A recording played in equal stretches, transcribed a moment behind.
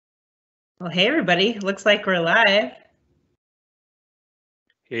Well, hey, everybody. Looks like we're live.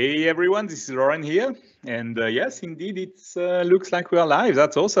 Hey, everyone. This is Lauren here. And yes, indeed, it looks like we are live.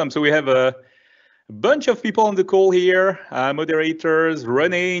 That's awesome. So we have a bunch of people on the call here, moderators,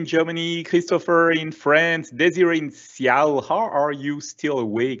 René in Germany, Christopher in France, Desiree in Seattle. How are you still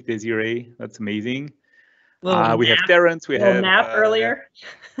awake, Desiree? That's amazing. We have Terrence. We have a nap earlier.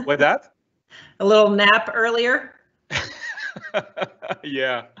 What that? A little nap earlier.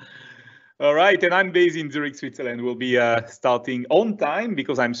 Yeah. All right, and I'm based in Zurich, Switzerland. We'll be starting on time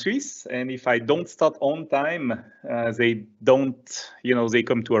because I'm Swiss, and if I don't start on time, they don't, they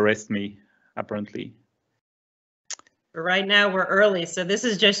come to arrest me, apparently. But right now we're early, so this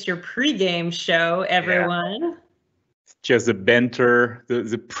is just your pre-game show, everyone. Yeah. It's just the banter,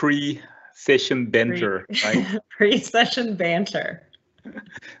 the pre-session banter, right? Pre-session banter.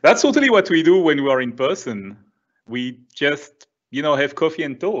 That's totally what we do when we are in person. We just, have coffee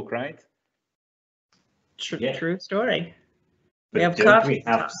and talk, right? True story. We have coffee. We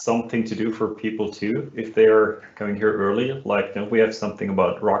have something to do for people too if they are coming here early. Like, don't we have something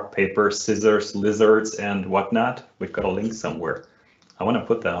about rock, paper, scissors, lizards, and whatnot? We've got a link somewhere. I want to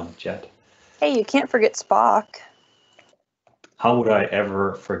put that on the chat. Hey, you can't forget Spock. How would I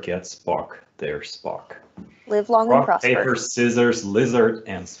ever forget Spock? There's Spock. Live long rock, and prosper. Paper, scissors, lizard,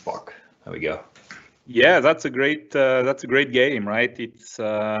 and Spock. There we go. Yeah, that's a great game, right? It's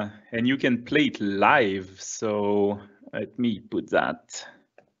and you can play it live. So let me put that.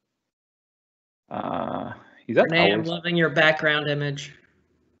 Is that Renee, I'm loving your background image.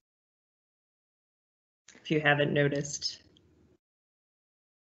 If you haven't noticed,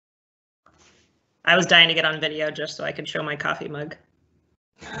 I was dying to get on video just so I could show my coffee mug.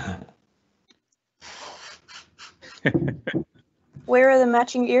 Where are the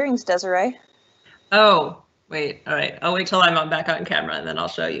matching earrings, Desiree? Oh, wait. All right. I'll wait till I'm back on camera and then I'll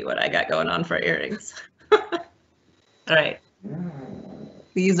show you what I got going on for earrings. All right.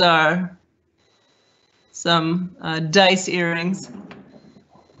 These are some dice earrings.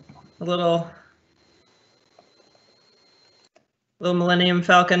 A little Millennium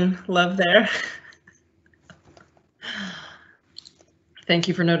Falcon love there. Thank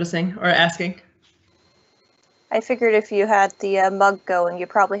you for noticing or asking. I figured if you had the mug going, you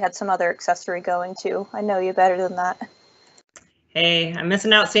probably had some other accessory going too. I know you better than that. Hey, I'm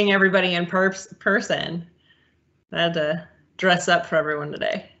missing out seeing everybody in person. I had to dress up for everyone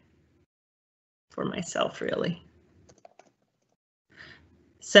today. For myself, really.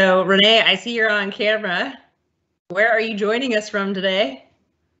 So, Renee, I see you're on camera. Where are you joining us from today?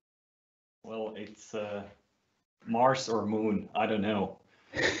 Well, it's Mars or Moon. I don't know.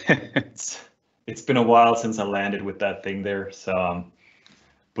 It's been a while since I landed with that thing there. So,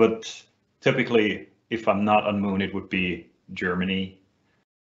 but typically, if I'm not on Moon, it would be Germany.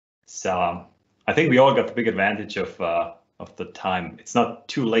 So I think we all got the big advantage of the time. It's not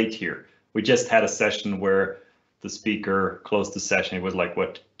too late here. We just had a session where the speaker closed the session. It was like,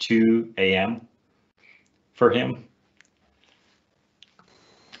 what, 2 a.m. for him?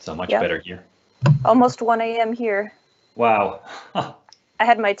 So much better here. Almost 1 a.m. here. Wow. I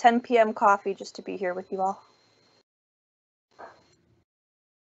had my 10 p.m. coffee just to be here with you all.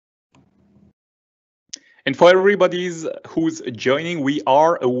 And for everybody who's joining, we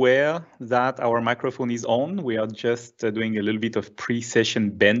are aware that our microphone is on. We are just doing a little bit of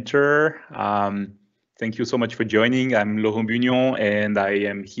pre-session banter. Thank you so much for joining. I'm Laurent Bugnon, and I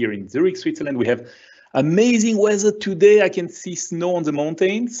am here in Zurich, Switzerland. We have amazing weather today. I can see snow on the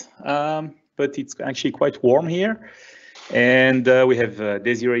mountains, but it's actually quite warm here. And we have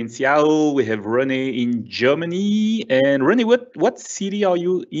Desiree in Seattle. We have René in Germany. And René, what city are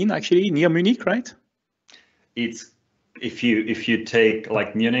you in? Actually, near Munich, right? It's if you take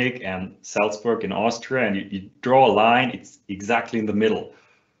like Munich and Salzburg in Austria and you draw a line, it's exactly in the middle.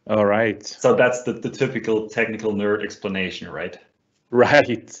 All right. So that's the typical technical nerd explanation, right?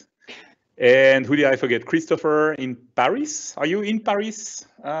 Right. And who did I forget? Christopher in Paris. Are you in Paris?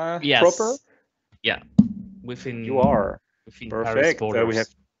 Yes. Proper? Yeah. Within. You are. Within Perfect. Paris We have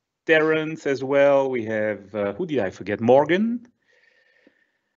Terrence as well. We have who did I forget? Morgan.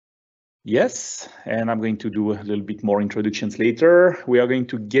 Yes, and I'm going to do a little bit more introductions later. We are going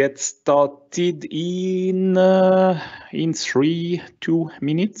to get started in 2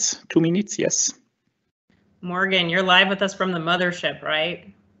 minutes. 2 minutes, yes. Morgan, you're live with us from the mothership,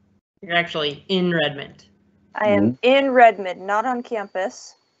 right? You're actually in Redmond. I am in Redmond, not on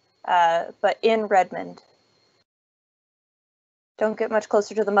campus, but in Redmond. Don't get much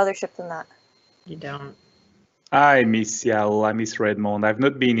closer to the mothership than that. You don't. I miss Seattle. I miss Redmond. I've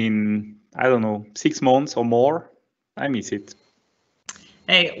not been in, I don't know, 6 months or more. I miss it.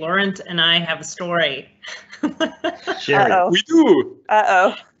 Hey, Laurent and I have a story. Share it. Uh-oh. We do.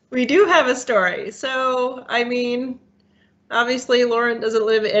 Uh-oh. We do have a story. So, I mean, obviously, Laurent doesn't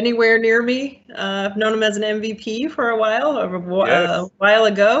live anywhere near me. I've known him as an MVP for a while, a while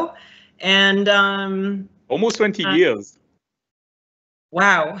ago. And almost 20 years.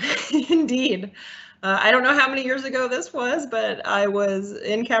 Wow, indeed. I don't know how many years ago this was, but I was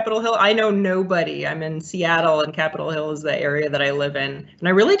in Capitol Hill. I know nobody. I'm in Seattle, and Capitol Hill is the area that I live in. And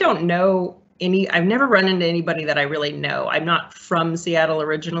I really don't know I've never run into anybody that I really know. I'm not from Seattle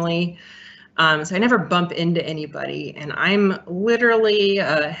originally, so I never bump into anybody. And I'm literally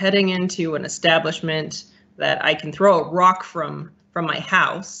heading into an establishment that I can throw a rock from my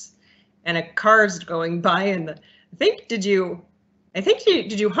house, and a car's going by, and did you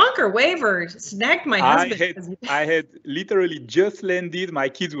honk or wave or snagged my husband? I had literally just landed. My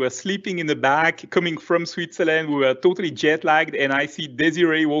kids were sleeping in the back, coming from Switzerland. We were totally jet lagged, and I see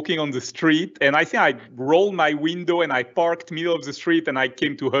Desiree walking on the street. And I think I rolled my window and I parked middle of the street, and I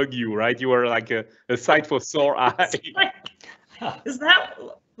came to hug you. Right? You were like a sight for sore eyes. Is that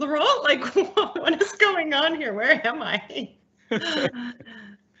Laurent? Like, what is going on here? Where am I?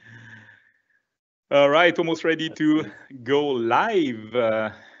 All right, almost ready to go live.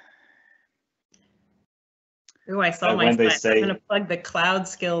 Oh, I saw my slide. I'm going to plug the Cloud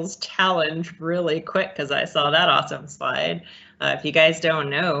Skills Challenge really quick because I saw that awesome slide. If you guys don't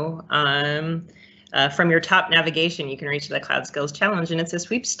know, from your top navigation, you can reach the Cloud Skills Challenge, and it's a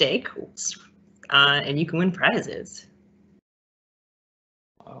sweepstakes, and you can win prizes.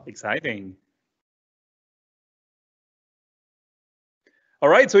 Wow. Exciting. All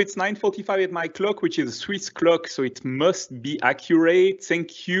right, so it's 9:45 at my clock, which is a Swiss clock, so it must be accurate.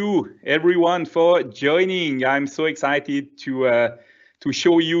 Thank you, everyone, for joining. I'm so excited to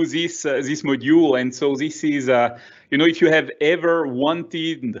show you this module. And so this is, if you have ever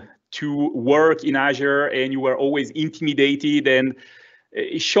wanted to work in Azure and you were always intimidated, and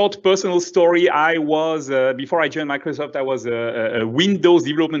a short personal story, I was, before I joined Microsoft, I was a Windows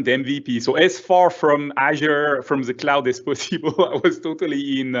development MVP. So as far from Azure, from the cloud as possible, I was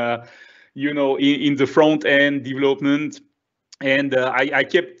totally in the front end development. And I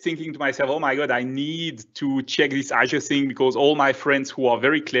kept thinking to myself, oh my God, I need to check this Azure thing because all my friends who are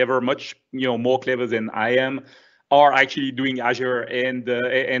very clever, much more clever than I am, are actually doing Azure, and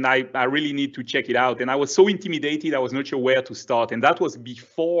I really need to check it out. And I was so intimidated, I was not sure where to start. And that was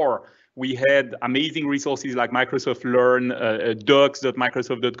before we had amazing resources like Microsoft Learn,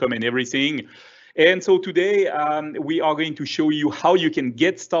 docs.microsoft.com and everything. And so today we are going to show you how you can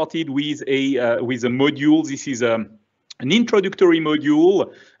get started with a module. This is an introductory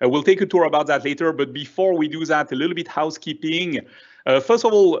module. We'll take a tour about that later. But before we do that, a little bit housekeeping. First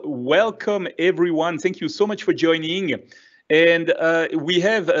of all, welcome everyone. Thank you so much for joining. And we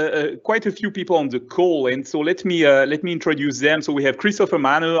have quite a few people on the call, and so let me introduce them. So we have Christopher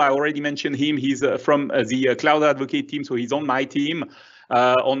Mano. I already mentioned him. He's from the Cloud Advocate team, so he's on my team.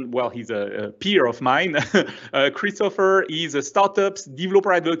 He's a peer of mine. Christopher is a startups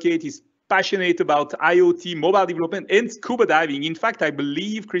developer advocate. He's passionate about IoT, mobile development, and scuba diving. In fact, I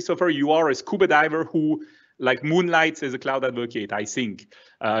believe, Christopher, you are a scuba diver who moonlights as a cloud advocate. I think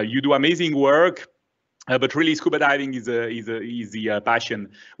you do amazing work. But really, scuba diving is the passion.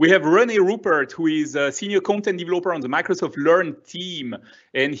 We have René Rupert, who is a senior content developer on the Microsoft Learn team,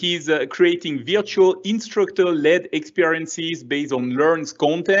 and he's creating virtual instructor-led experiences based on Learn's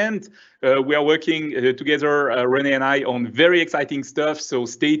content. We are working together, René and I, on very exciting stuff, so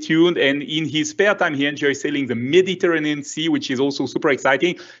stay tuned. And in his spare time, he enjoys sailing the Mediterranean Sea, which is also super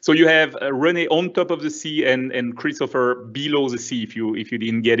exciting. So you have René on top of the sea and Christopher below the sea, if you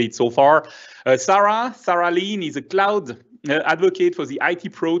didn't get it so far. Sarah Lean is a cloud advocate for the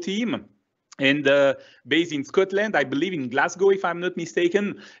IT Pro team, and based in Scotland, I believe in Glasgow, if I'm not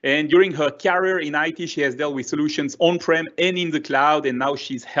mistaken. And during her career in IT, she has dealt with solutions on-prem and in the cloud, and now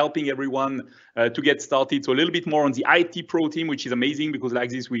she's helping everyone to get started. So a little bit more on the IT Pro team, which is amazing because like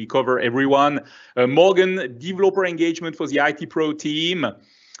this, we cover everyone. Morgan, developer engagement for the IT Pro team.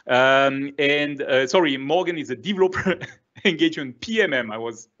 Morgan is a developer engagement PMM. I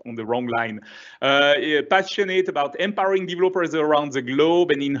was on the wrong line. Passionate about empowering developers around the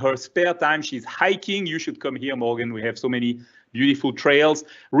globe, and in her spare time, she's hiking. You should come here, Morgan. We have so many beautiful trails.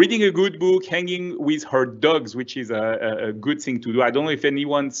 Reading a good book, hanging with her dogs, which is a good thing to do. I don't know if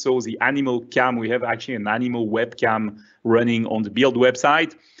anyone saw the animal cam. We have actually an animal webcam running on the Build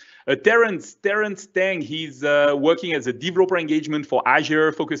website. Terence Tang, he's working as a developer engagement for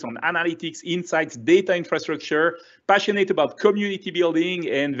Azure, focused on analytics, insights, data infrastructure, passionate about community building,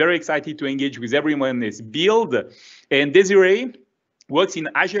 and very excited to engage with everyone in this build. And Desiree works in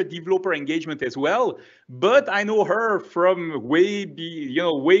Azure developer engagement as well. But I know her from way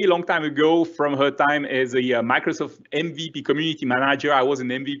long time ago, from her time as a Microsoft MVP community manager. I was an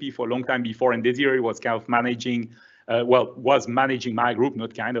MVP for a long time before, and Desiree was kind of managing was managing my group,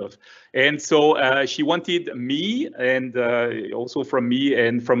 not kind of. And so she wanted me, and also from me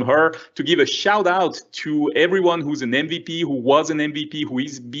and from her, to give a shout out to everyone who's an MVP, who was an MVP, who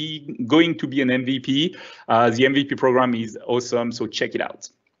is going to be an MVP. The MVP program is awesome, so check it out.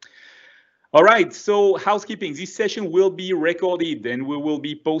 All right, so housekeeping. This session will be recorded, and we will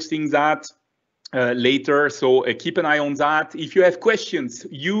be posting that later, so keep an eye on that. If you have questions,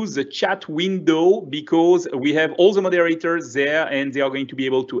 use the chat window, because we have all the moderators there and they are going to be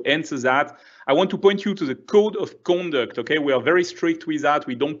able to answer that. I want to point you to the code of conduct, okay? We are very strict with that.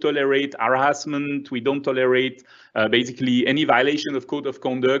 We don't tolerate harassment. We don't tolerate basically any violation of code of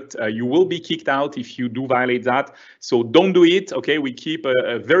conduct. You will be kicked out if you do violate that. So don't do it, okay? We keep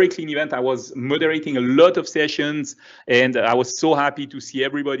a very clean event. I was moderating a lot of sessions, and I was so happy to see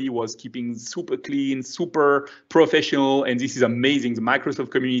everybody was keeping super clean, super professional, and this is amazing. The Microsoft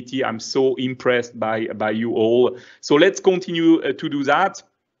community, I'm so impressed by you all. So let's continue to do that.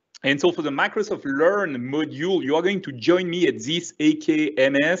 And so for the Microsoft Learn module, you are going to join me at this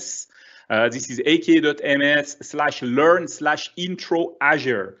AKMS. This is ak.ms/learn/intro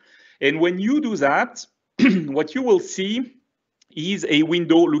Azure. And when you do that, what you will see is a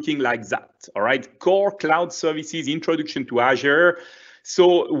window looking like that. All right, Core Cloud Services Introduction to Azure.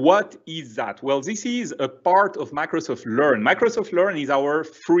 So what is that? Well, this is a part of Microsoft Learn. Microsoft Learn is our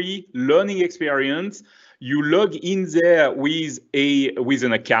free learning experience. You log in there with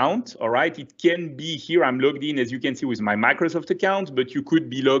an account, all right? It can be here, I'm logged in, as you can see, with my Microsoft account, but you could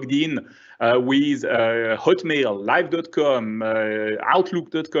be logged in with Hotmail, Live.com,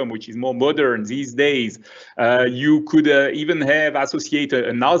 Outlook.com, which is more modern these days. You could even have associated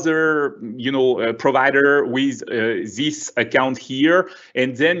another, provider with this account here,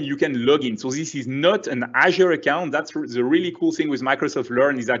 and then you can log in. So this is not an Azure account. That's the really cool thing with Microsoft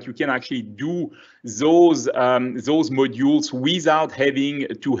Learn, is that you can actually do those modules without having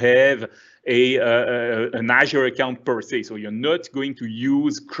to have an Azure account per se. So you're not going to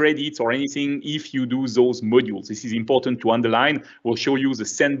use credits or anything if you do those modules. This is important to underline. We'll show you the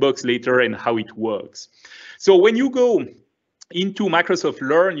sandbox later and how it works. So when you go into Microsoft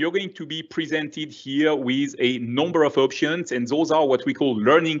Learn, you're going to be presented here with a number of options, and those are what we call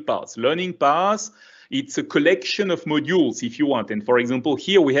learning paths. Learning paths, it's a collection of modules, if you want. And for example,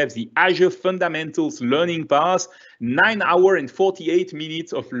 here we have the Azure Fundamentals Learning Path, 9 hours and 48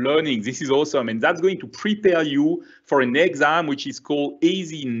 minutes of learning. This is awesome. And that's going to prepare you for an exam, which is called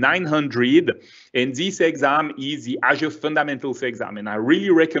AZ900. And this exam is the Azure Fundamentals exam. And I really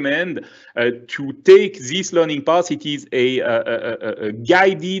recommend to take this learning path. It is a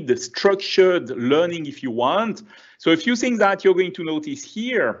guided, structured learning if you want. So a few things that you're going to notice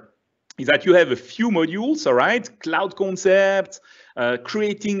here is that you have a few modules, all right? Cloud concepts,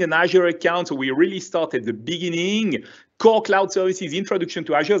 creating an Azure account. So we really start at the beginning. Core Cloud Services Introduction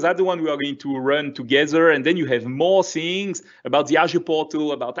to Azure, that's the one we are going to run together. And then you have more things about the Azure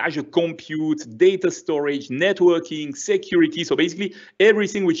portal, about Azure Compute, data storage, networking, security. So basically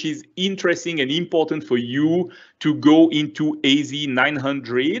everything which is interesting and important for you to go into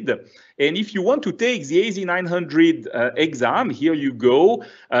AZ900. And if you want to take the AZ900 exam, here you go.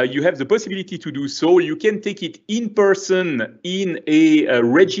 You have the possibility to do so. You can take it in person in a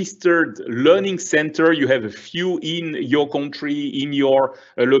registered learning center. You have a few in your country, in your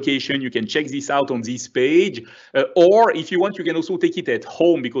location. You can check this out on this page. Or if you want, you can also take it at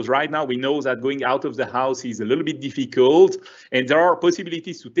home, because right now we know that going out of the house is a little bit difficult. And there are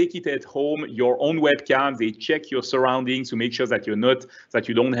possibilities to take it at home, your own webcam. They check your surroundings to make sure that you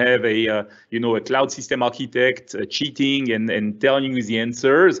don't have a cloud system architect cheating and telling you the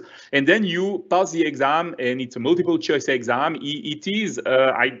answers. And then you pass the exam, and it's a multiple choice exam. It is,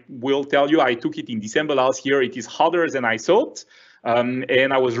 I will tell you, I took it in December last year. It is harder than I thought.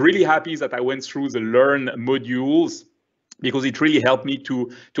 And I was really happy that I went through the Learn modules, because it really helped me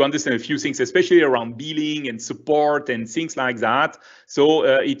to understand a few things, especially around billing and support and things like that. So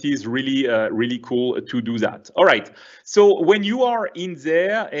it is really, really cool to do that. All right. So when you are in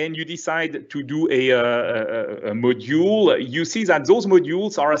there and you decide to do a module, you see that those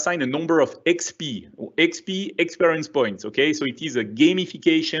modules are assigned a number of XP experience points. Okay, so it is a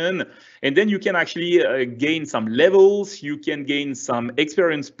gamification, and then you can actually gain some levels. You can gain some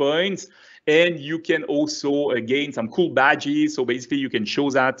experience points. And you can also gain some cool badges. So basically you can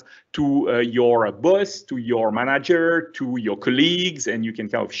show that to your boss, to your manager, to your colleagues, and you can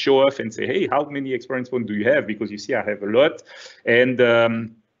kind of show off and say, hey, how many experience points do you have? Because you see, I have a lot. And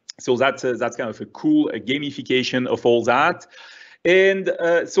so that's kind of a cool gamification of all that. And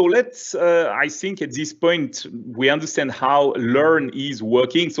so let's, I think at this point, we understand how Learn is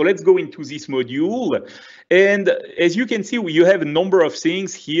working. So let's go into this module. And as you can see, you have a number of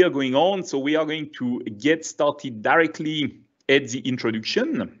things here going on. So we are going to get started directly at the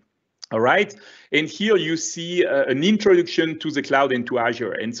introduction. All right. And here you see an introduction to the cloud and to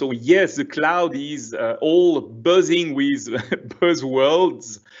Azure. And so, yes, the cloud is all buzzing with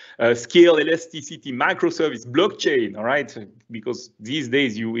buzzwords, scale, elasticity, microservice, blockchain. All right. Because these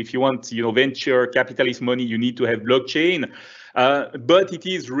days, if you want, venture capitalist money, you need to have blockchain. But it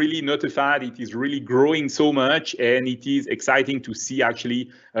is really not a fad. It is really growing so much, and it is exciting to see actually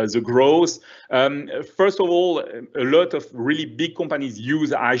the growth. First of all, a lot of really big companies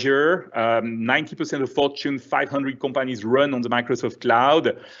use Azure. 90% of Fortune 500 companies run on the Microsoft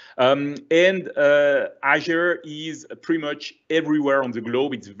Cloud. And Azure is pretty much everywhere on the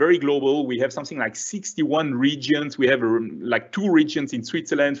globe. It's very global. We have something like 61 regions. We have like 2 regions in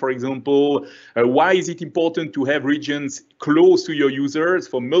Switzerland, for example. Why is it important to have regions close to your users?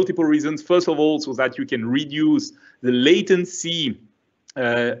 For multiple reasons. First of all, so that you can reduce the latency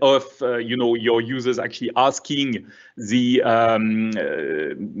of your users actually asking the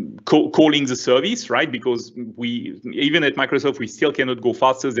calling the service, right? Because even at Microsoft, we still cannot go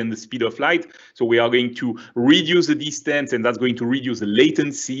faster than the speed of light. So we are going to reduce the distance, and that's going to reduce the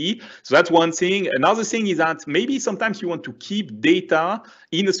latency. So that's one thing. Another thing is that maybe sometimes you want to keep data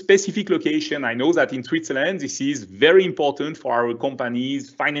in a specific location. I know that in Switzerland, this is very important for our companies,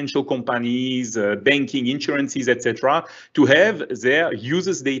 financial companies, banking, insurances, etc., to have their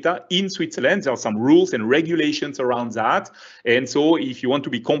users' data in Switzerland. There are some rules and regulations around that. And so if you want to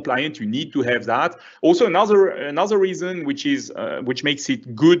be compliant, you need to have that. Also, another reason which makes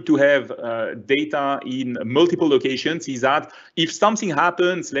it good to have data in multiple locations is that if something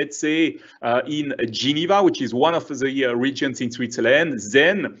happens, let's say in Geneva, which is one of the regions in Switzerland,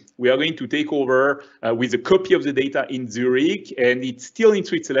 then we are going to take over with a copy of the data in Zurich, and it's still in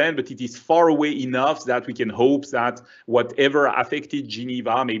Switzerland, but it is far away enough that we can hope that whatever affected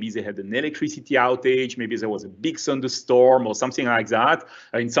Geneva, maybe they had an electricity outage, maybe there was a big thunderstorm or something like that.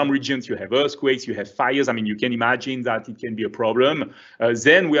 In some regions, you have earthquakes, you have fires. I mean, you can imagine that it can be a problem.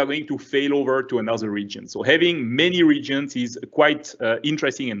 Then we are going to fail over to another region. So having many regions is quite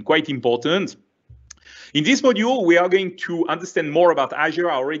interesting and quite important. In this module, we are going to understand more about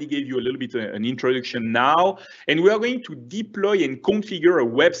Azure. I already gave you a little bit an introduction now, and we are going to deploy and configure a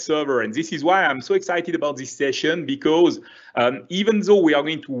web server. And this is why I'm so excited about this session, because even though we are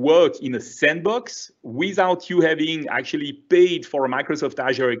going to work in a sandbox without you having actually paid for a Microsoft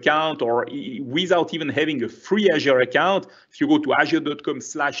Azure account, or without even having a free Azure account, if you go to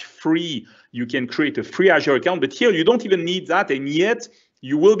azure.com/free, you can create a free Azure account. But here you don't even need that, and yet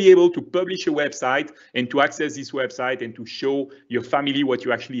you will be able to publish a website and to access this website and to show your family what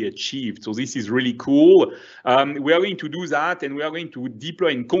you actually achieved. So this is really cool. We are going to do that, and we are going to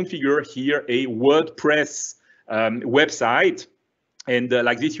deploy and configure here a WordPress website. And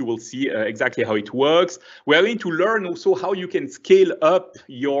like this, you will see exactly how it works. We are going to learn also how you can scale up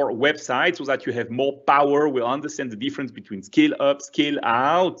your website so that you have more power. We'll understand the difference between scale up, scale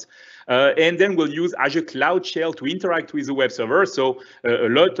out. And then we'll use Azure Cloud Shell to interact with the web server. So a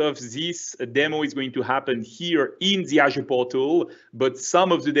lot of this demo is going to happen here in the Azure portal, but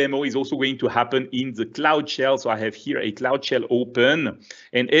some of the demo is also going to happen in the Cloud Shell. So I have here a Cloud Shell open.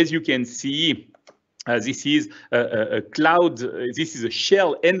 And as you can see, this is a cloud, this is a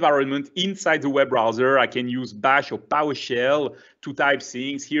shell environment inside the web browser. I can use Bash or PowerShell to type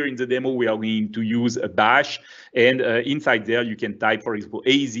things. Here in the demo, we are going to use a Bash. And inside there, you can type, for example,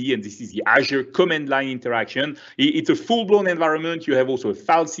 AZ, and this is the Azure command line interaction. It's a full-blown environment. You have also a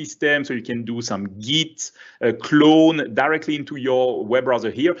file system, so you can do some Git clone directly into your web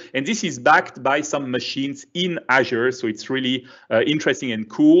browser here. And this is backed by some machines in Azure, so it's really interesting and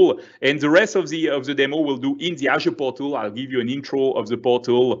cool. And the rest of the demo we'll do in the Azure portal. I'll give you an intro of the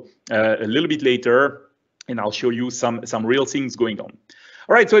portal a little bit later, and I'll show you some real things going on.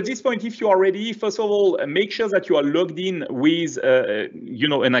 All right, so at this point, if you are ready, first of all, make sure that you are logged in with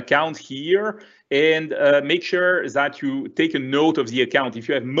an account here, and make sure that you take a note of the account. If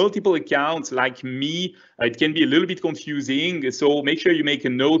you have multiple accounts like me, it can be a little bit confusing. So make sure you make a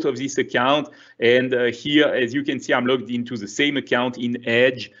note of this account. And here, as you can see, I'm logged into the same account in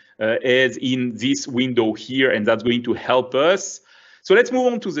Edge as in this window here, and that's going to help us. So let's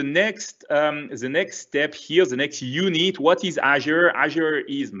move on to the next step here, the next unit. What is Azure? Azure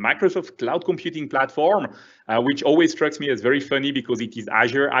is Microsoft Cloud Computing Platform, which always strikes me as very funny because it is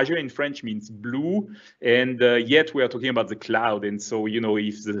Azure. Azure in French means blue, and yet we are talking about the cloud. And so, you know,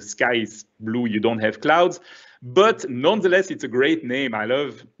 if the sky is blue, you don't have clouds. But nonetheless, it's a great name. I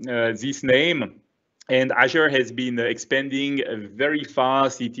love this name. And Azure has been expanding very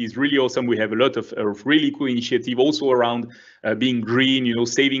fast. It is really awesome. We have a lot of really cool initiative also around being green, you know,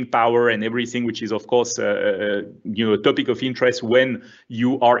 saving power and everything, which is of course, you know, a topic of interest when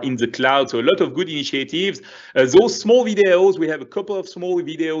you are in the cloud. So a lot of good initiatives. Those small videos, we have a couple of small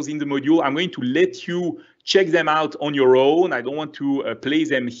videos in the module. I'm going to let you check them out on your own. I don't want to play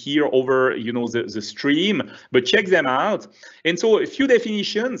them here over, you know, the stream, but check them out. And so a few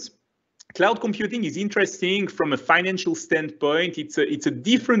definitions. Cloud computing is interesting from a financial standpoint. It's a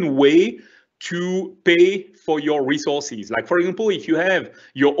different way to pay for your resources. Like, for example, if you have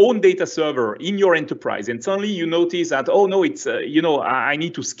your own data server in your enterprise and suddenly you notice that, oh no, it's, you know, I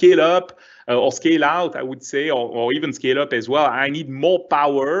need to scale up or scale out, I would say, or even scale up as well. I need more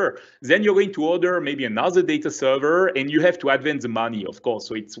power. Then you're going to order maybe another data server and you have to advance the money, of course.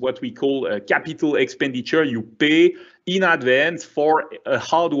 So it's what we call a capital expenditure. You pay in advance for a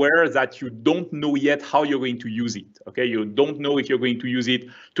hardware that you don't know yet how you're going to use it. Okay, you don't know if you're going to use it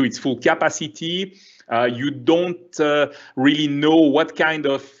to its full capacity. You don't really know what kind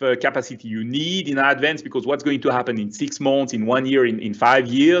of capacity you need in advance, because what's going to happen in 6 months, in 1 year, in 5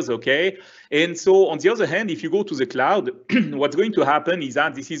 years, okay? And so on the other hand, if you go to the cloud, what's going to happen is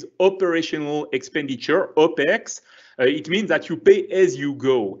that this is operational expenditure, OPEX. It means that you pay as you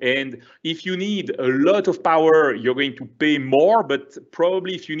go. And if you need a lot of power, you're going to pay more. But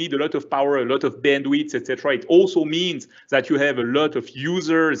probably if you need a lot of power, a lot of bandwidth, etc., it also means that you have a lot of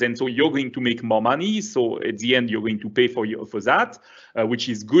users. And so you're going to make more money. So at the end, you're going to pay for that, which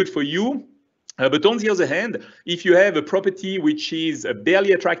is good for you. But on the other hand, if you have a property which is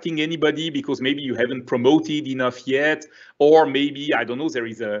barely attracting anybody because maybe you haven't promoted enough yet, or maybe, I don't know, there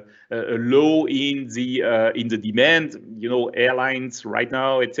is a low in the demand, you know, airlines right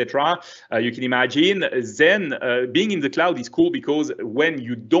now, etc. You can imagine, then being in the cloud is cool because when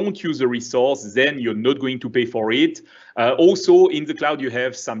you don't use a resource, then you're not going to pay for it. Also in the cloud, you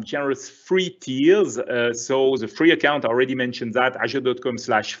have some generous free tiers. So the free account, I already mentioned that,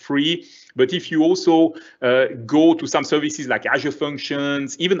 azure.com/free. But if you also go to some services like Azure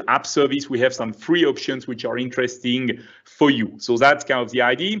Functions, even App Service, we have some free options which are interesting for you. So that's kind of the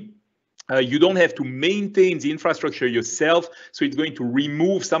idea. You don't have to maintain the infrastructure yourself, so it's going to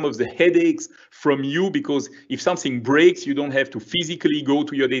remove some of the headaches from you, because if something breaks, you don't have to physically go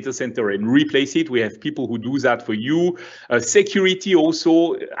to your data center and replace it. We have people who do that for you. Security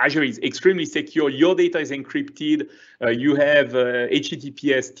also, Azure is extremely secure. Your data is encrypted. You have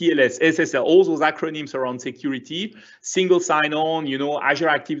HTTPS, TLS, SSL, all those acronyms around security. Single sign-on, you know, Azure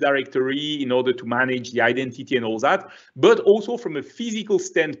Active Directory in order to manage the identity and all that. But also from a physical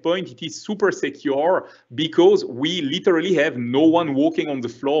standpoint, it is super secure because we literally have no one walking on the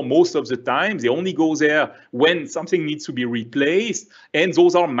floor most of the time. They only go there when something needs to be replaced. And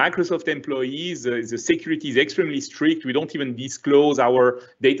those are Microsoft employees. The security is extremely strict. We don't even disclose our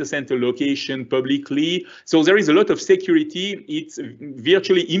data center location publicly. So there is a lot of security. It's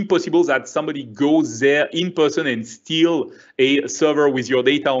virtually impossible that somebody goes there in person and steal a server with your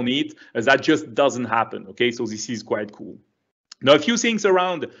data on it. That just doesn't happen. Okay, so this is quite cool. Now, a few things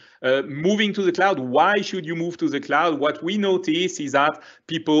around moving to the cloud. Why should you move to the cloud? What we notice is that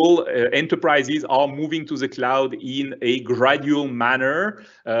people, enterprises are moving to the cloud in a gradual manner.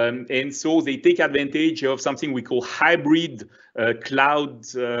 And so they take advantage of something we call hybrid cloud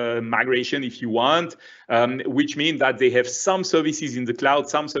migration, if you want, which means that they have some services in the cloud,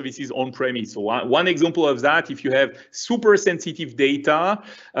 some services on-premise. So one example of that, if you have super sensitive data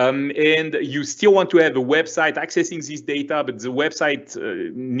and you still want to have a website accessing this data, but the website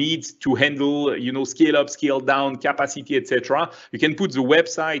needs to handle, you know, scale up, scale down, capacity, etc. You can put the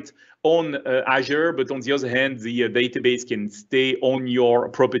website on Azure, but on the other hand, the database can stay on your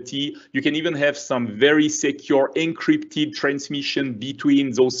property. You can even have some very secure encrypted transmission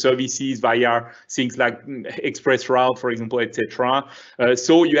between those services via things like ExpressRoute, for example, etc.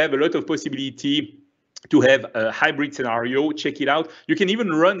 So you have a lot of possibility to have a hybrid scenario. Check it out. You can even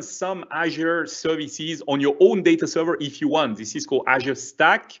run some Azure services on your own data server if you want. This is called Azure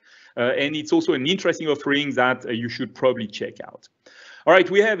Stack, and it's also an interesting offering that you should probably check out. All right,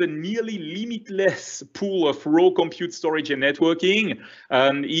 we have a nearly limitless pool of raw compute, storage, and networking.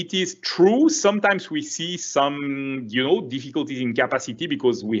 It is true, sometimes we see some, difficulties in capacity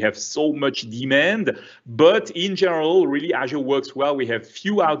because we have so much demand. But in general, really, Azure works well. We have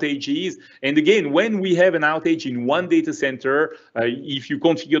few outages. And again, when we have an outage in one data center, if you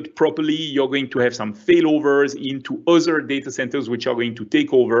configure it properly, you're going to have some failovers into other data centers which are going to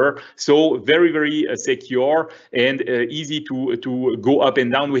take over. So very, very secure and easy to go up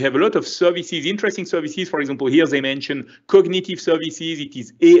and down. We have a lot of services, interesting services. For example, here they mention cognitive services. It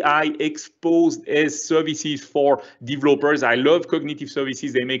is AI exposed as services for developers. I love cognitive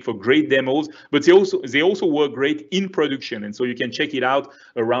services. They make for great demos, but they also work great in production. And so you can check it out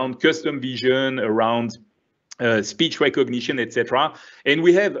around custom vision, around speech recognition, etc. And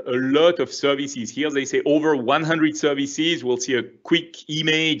we have a lot of services here. They say over 100 services. We'll see a quick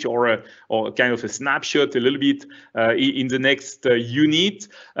image or kind of a snapshot a little bit in the next unit.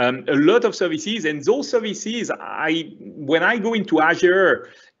 A lot of services, and those services, when I go into Azure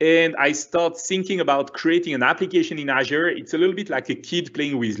and I start thinking about creating an application in Azure, it's a little bit like a kid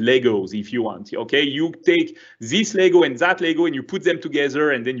playing with Legos, if you want. Okay, you take this Lego and that Lego and you put them together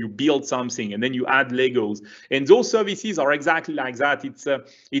and then you build something and then you add Legos. And those services are exactly like that.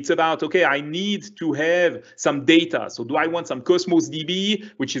 It's about, okay, I need to have some data. So do I want some Cosmos DB,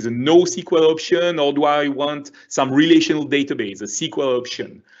 which is a NoSQL option, or do I want some relational database, a SQL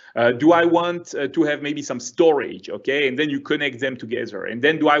option? Do I want to have maybe some storage, okay? And then you connect them together. And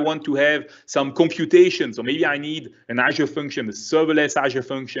then do I want to have some computation? So maybe I need an Azure function, a serverless Azure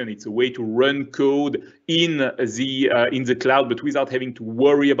function. It's a way to run code in the cloud, but without having to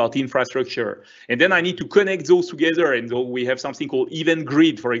worry about infrastructure. And then I need to connect those together. And so we have something called Event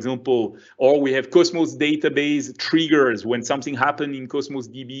Grid, for example, or we have Cosmos database triggers. When something happens in Cosmos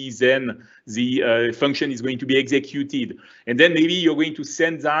DB, then the function is going to be executed. And then maybe you're going to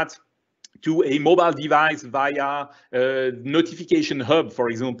send that to a mobile device via notification hub,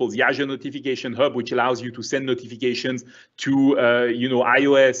 for example, the Azure notification hub, which allows you to send notifications to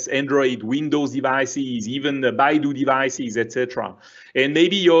iOS, Android, Windows devices, even Baidu devices, etc. And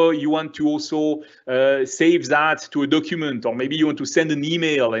maybe you want to also save that to a document, or maybe you want to send an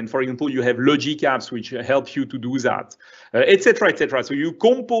email. And for example, you have logic apps which help you to do that, etc., etc. So you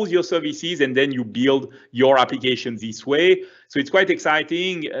compose your services and then you build your application this way. So it's quite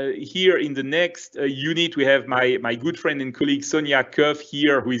exciting. Here in the next unit, we have my good friend and colleague Sonia Cuff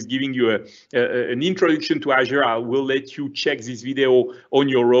here, who is giving you an introduction to Azure. I will let you check this video on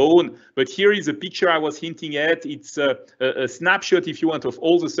your own. But here is a picture I was hinting at. It's a snapshot, if you want, of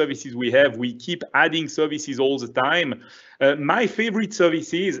all the services we have. We keep adding services all the time. My favorite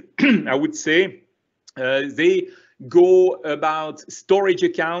services, I would say, they go about storage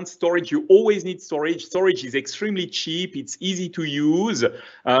accounts. Storage, you always need storage. Storage is extremely cheap. It's easy to use. And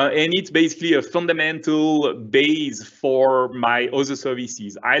it's basically a fundamental base for my other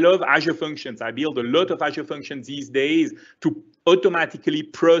services. I love Azure Functions. I build a lot of Azure Functions these days to automatically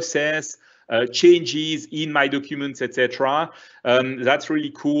process changes in my documents, etc. That's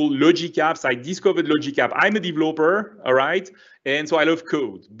really cool. Logic apps, I discovered Logic app. I'm a developer, all right? And so I love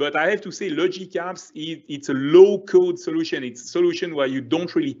code, but I have to say Logic apps, it's a low code solution. It's a solution where you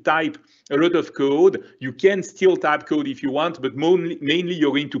don't really type a lot of code. You can still type code if you want, but mainly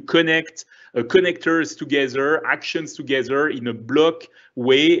you're going to connect connectors together, actions together in a block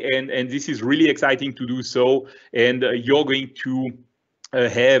way. And this is really exciting to do so. And you're going to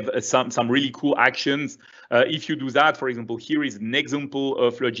have some really cool actions. If you do that, for example, here is an example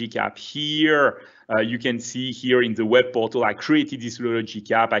of Logic app. Here, you can see here in the web portal, I created this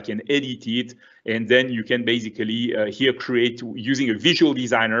Logic app. I can edit it, and then you can basically here create, using a visual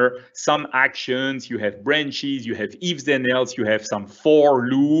designer, some actions. You have branches, you have if then else, you have some for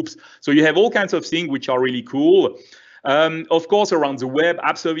loops. So you have all kinds of things which are really cool. Of course, around the web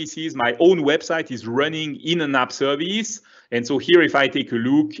app services, my own website is running in an app service. And so here, if I take a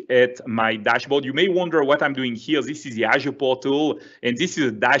look at my dashboard, you may wonder what I'm doing here. This is the Azure portal, and this is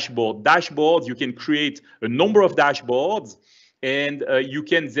a dashboard. Dashboards, you can create a number of dashboards, and you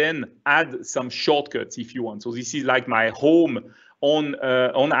can then add some shortcuts if you want. So this is like my home on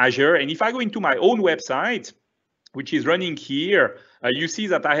Azure. And if I go into my own website, which is running here, you see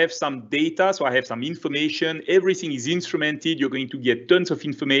that I have some data, so I have some information. Everything is instrumented. You're going to get tons of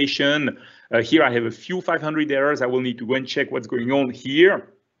information. Here I have a few 500 errors. I will need to go and check what's going on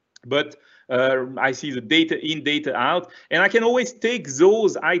here. But I see the data in, data out, and I can always take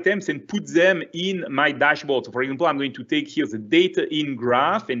those items and put them in my dashboard. So for example, I'm going to take here the data in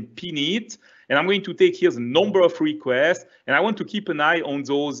graph and pin it. And I'm going to take here the number of requests, and I want to keep an eye on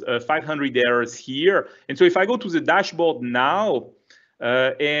those 500 errors here. And so if I go to the dashboard now,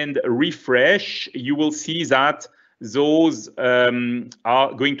 and refresh, you will see that those are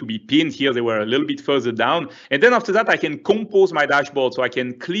going to be pinned here. They were a little bit further down. And then after that, I can compose my dashboard. So I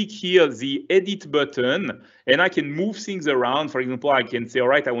can click here the edit button and I can move things around. For example, I can say, all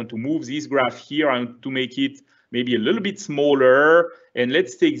right, I want to move this graph here. I want to make it maybe a little bit smaller. And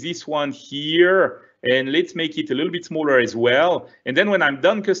let's take this one here and let's make it a little bit smaller as well. And then when I'm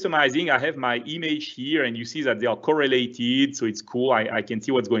done customizing, I have my image here and you see that they are correlated. So it's cool. I can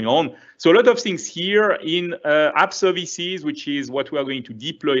see what's going on. So a lot of things here in app services, which is what we are going to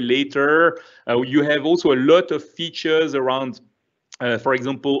deploy later. You have also a lot of features around for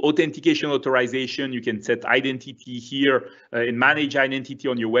example, authentication authorization. You can set identity here and manage identity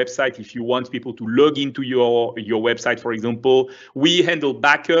on your website if you want people to log into your website, for example. We handle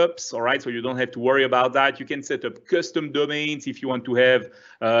backups, all right, so you don't have to worry about that. You can set up custom domains if you want to have,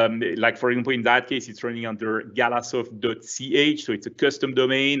 like, for example, in that case, it's running under galasoft.ch, so it's a custom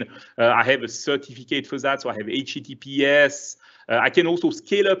domain. I have a certificate for that, so I have HTTPS. I can also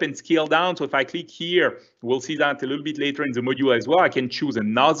scale up and scale down. So if I click here, we'll see that a little bit later in the module as well. I can choose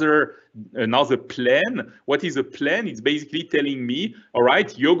another plan. What is a plan? It's basically telling me, all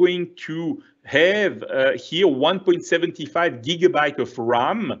right, you're going to have here 1.75 gigabyte of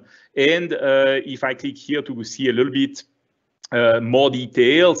RAM. And if I click here to see a little bit more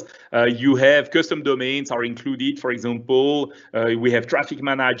details, you have custom domains are included. For example, we have traffic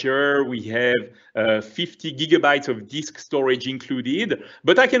manager, we have 50 gigabytes of disk storage included,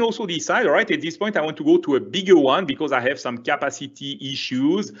 but I can also decide, all right, at this point, I want to go to a bigger one because I have some capacity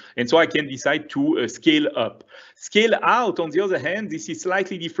issues. And so I can decide to scale up. Scale out, on the other hand, this is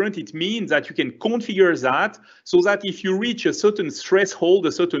slightly different. It means that you can configure that so that if you reach a certain threshold,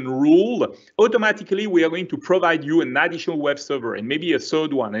 a certain rule, automatically we are going to provide you an additional web server and maybe a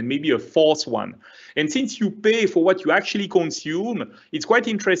third one and maybe a fourth one. And since you pay for what you actually consume, it's quite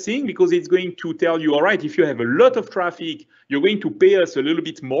interesting because it's going to tell you, all right, if you have a lot of traffic, you're going to pay us a little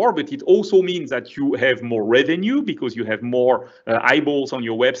bit more, but it also means that you have more revenue because you have more eyeballs on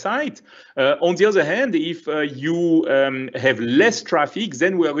your website. On the other hand, if you have less traffic,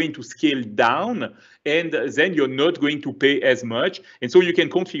 then we are going to scale down and then you're not going to pay as much. And so you can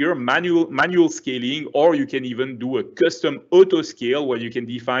configure manual scaling, or you can even do a custom auto scale where you can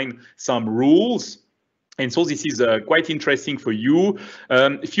define some rules. And so this is quite interesting for you.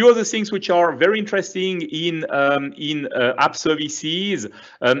 A few other things which are very interesting in app services.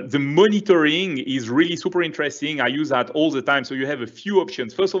 The monitoring is really super interesting. I use that all the time. So you have a few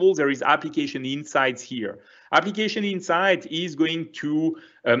options. First of all, there is application insights here. Application Insight is going to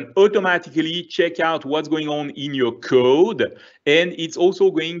automatically check out what's going on in your code. And it's also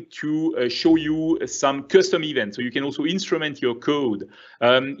going to show you some custom events. So you can also instrument your code.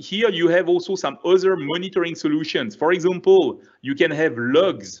 Here you have also some other monitoring solutions. For example, you can have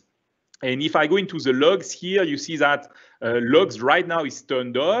logs. And if I go into the logs here, you see that logs right now is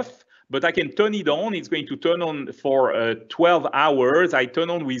turned off. But I can turn it on. It's going to turn on for 12 hours. I turn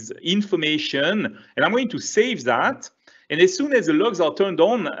on with information, and I'm going to save that. And as soon as the logs are turned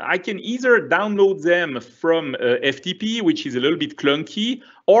on, I can either download them from FTP, which is a little bit clunky,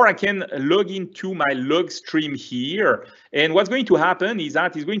 or I can log into my log stream here. And what's going to happen is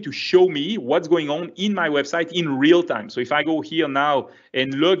that it's going to show me what's going on in my website in real time. So if I go here now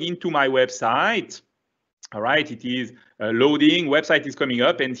and log into my website, all right, it is loading, website is coming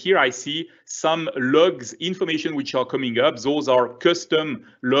up, and here I see some logs information which are coming up. Those are custom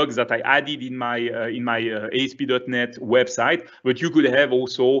logs that I added in my ASP.NET website, but you could have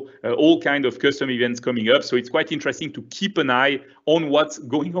also all kind of custom events coming up. So it's quite interesting to keep an eye on what's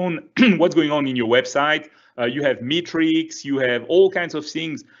going on, what's going on in your website. You have metrics, you have all kinds of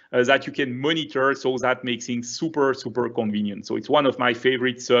things that you can monitor, so that makes things super, super convenient. So it's one of my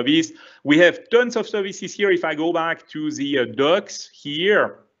favorite services. We have tons of services here. If I go back to the docs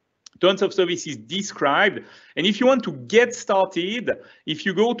here, tons of services described. And if you want to get started, if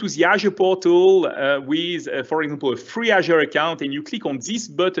you go to the Azure portal with, for example, a free Azure account, and you click on this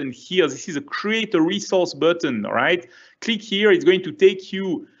button here, this is a create a resource button, all right? Click here, it's going to take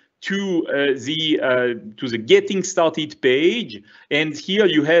you to the getting started page, and here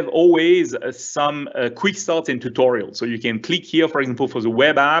you have always some quick starts and tutorials. So you can click here, for example, for the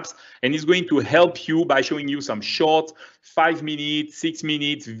web apps, and it's going to help you by showing you some short 5-minute,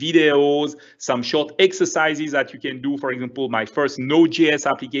 6-minute videos, some short exercises that you can do. For example, my first Node.js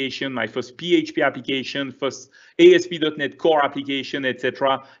application, my first PHP application, first ASP.NET Core application,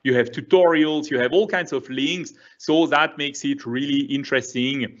 etc. You have tutorials, you have all kinds of links, so that makes it really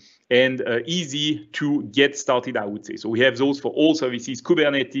interesting. and easy to get started, I would say. So we have those for all services,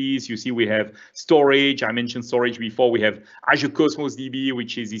 Kubernetes, you see we have storage, I mentioned storage before, we have Azure Cosmos DB,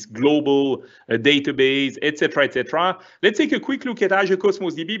 which is this global database, etc., etc. Let's take a quick look at Azure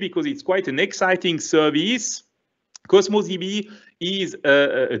Cosmos DB because it's quite an exciting service. Cosmos DB is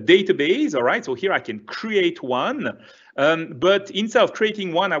a database, all right? So here I can create one, but instead of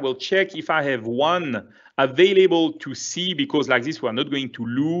creating one, I will check if I have one available to see, because like this, we're not going to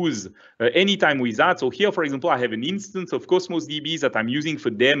lose any time with that. So here, for example, I have an instance of Cosmos DB that I'm using for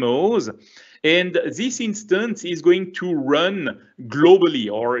demos. And this instance is going to run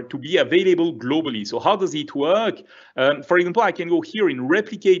globally or to be available globally. So how does it work? For example, I can go here in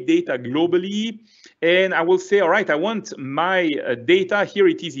replicate data globally, and I will say, all right, I want my data, here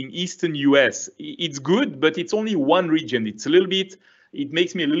it is in Eastern US. It's good, but it's only one region. It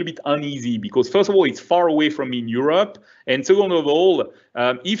makes me a little bit uneasy because first of all, it's far away from me in Europe. And second of all,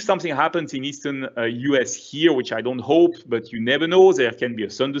 if something happens in Eastern US here, which I don't hope, but you never know, there can be a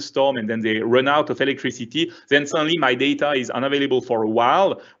thunderstorm and then they run out of electricity, then suddenly my data is unavailable for a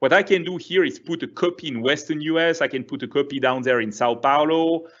while. What I can do here is put a copy in Western US. I can put a copy down there in Sao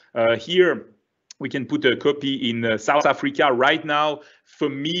Paulo. Here, we can put a copy in South Africa right now. For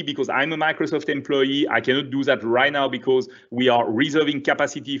me, because I'm a Microsoft employee, I cannot do that right now because we are reserving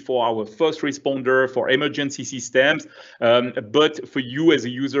capacity for our first responder, for emergency systems. But for you as a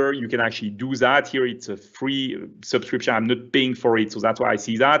user, you can actually do that. Here it's a free subscription. I'm not paying for it, so that's why I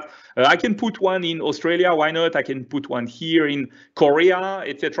see that. I can put one in Australia, why not? I can put one here in Korea,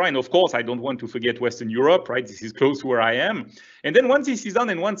 etc. And of course, I don't want to forget Western Europe, right? This is close to where I am. And then once this is done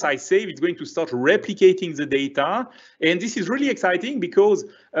and once I save, it's going to start replicating the data. And this is really exciting because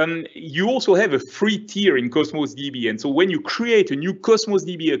you also have a free tier in Cosmos DB. And so when you create a new Cosmos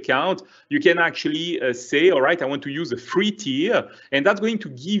DB account, you can actually say, all right, I want to use a free tier. And that's going to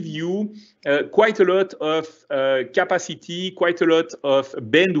give you quite a lot of capacity, quite a lot of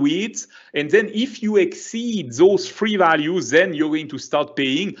bandwidth. And then if you exceed those free values, then you're going to start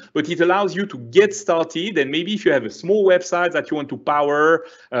paying. But it allows you to get started. And maybe if you have a small website that you want to power,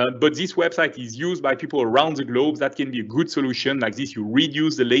 but this website is used by people around the globe, that can be a good solution. Like this, you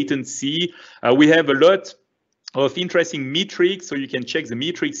reduce the latency. We have a lot of interesting metrics, so you can check the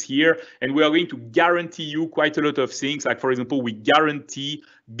metrics here, and we are going to guarantee you quite a lot of things. Like, for example, we guarantee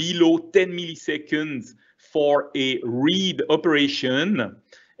below 10 milliseconds for a read operation,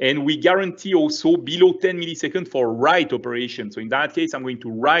 and we guarantee also below 10 milliseconds for write operation. So in that case, I'm going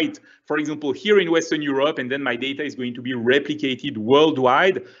to write, for example, here in Western Europe, and then my data is going to be replicated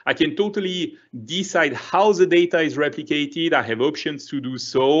worldwide. I can totally decide how the data is replicated. I have options to do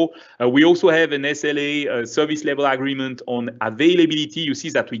so. We also have an SLA service level agreement on availability. You see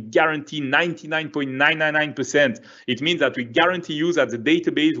that we guarantee 99.999%. It means that we guarantee you that the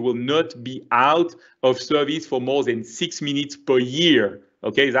database will not be out of service for more than 6 minutes per year.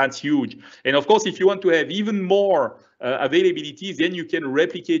 Okay, that's huge. And of course, if you want to have even more availability, then you can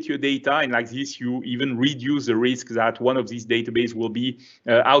replicate your data, and like this, you even reduce the risk that one of these databases will be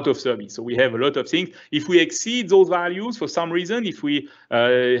out of service. So we have a lot of things. If we exceed those values for some reason, if we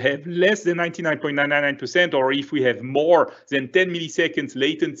have less than 99.999%, or if we have more than 10 milliseconds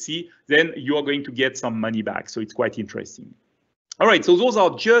latency, then you are going to get some money back. So it's quite interesting. All right, so those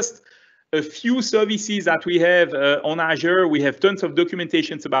are just a few services that we have on Azure. We have tons of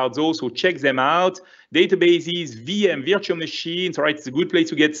documentations about those, so check them out. Databases, VM, virtual machines, all right, it's a good place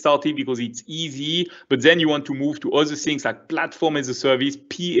to get started because it's easy, but then you want to move to other things like platform as a service,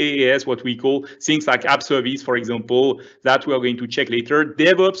 PaaS, what we call things like app service, for example, that we are going to check later.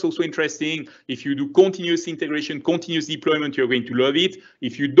 DevOps, also interesting. If you do continuous integration, continuous deployment, you're going to love it.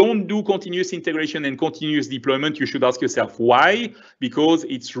 If you don't do continuous integration and continuous deployment, you should ask yourself why, because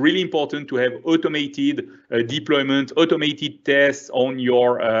it's really important to have automated deployment, automated tests on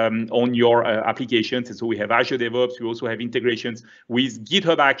your applications. And so we have Azure DevOps. We also have integrations with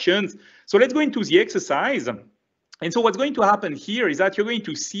GitHub Actions. So let's go into the exercise. And so what's going to happen here is that you're going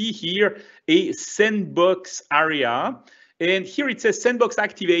to see here a sandbox area. And here it says sandbox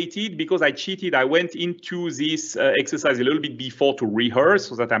activated because I cheated. I went into this exercise a little bit before to rehearse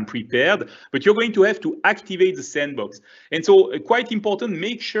so that I'm prepared. But you're going to have to activate the sandbox. And so quite important,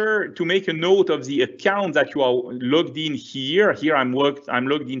 make sure to make a note of the account that you are logged in here. Here I'm logged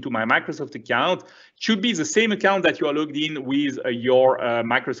into my Microsoft account. should be the same account that you are logged in with your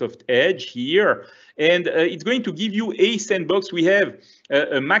Microsoft Edge here. And it's going to give you a sandbox. We have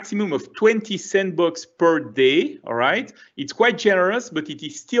a maximum of 20 sandbox per day, all right? It's quite generous, but it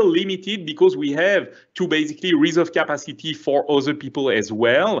is still limited because we have to basically reserve capacity for other people as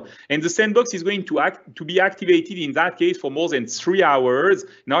well. And the sandbox is going to be activated in that case for more than 3 hours.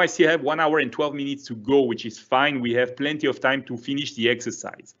 Now I still have 1 hour and 12 minutes to go, which is fine. We have plenty of time to finish the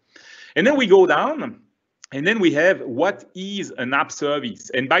exercise. And then we go down. And then we have what is an app service.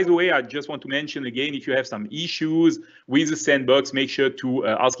 And by the way, I just want to mention again, if you have some issues with the sandbox, make sure to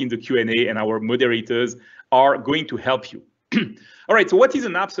ask in the Q&A and our moderators are going to help you. All right, so what is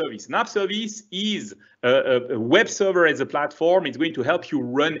an app service? An app service is a web server as a platform. It's going to help you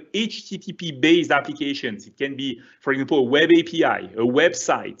run HTTP-based applications. It can be, for example, a web API, a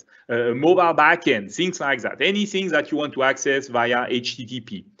website, a mobile backend, things like that. Anything that you want to access via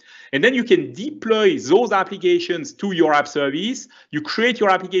HTTP. And then you can deploy those applications to your app service. You create your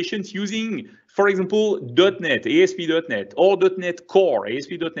applications using, for example, .NET, ASP.NET, or .NET Core,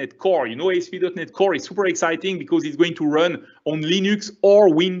 ASP.NET Core. You know, ASP.NET Core is super exciting because it's going to run on Linux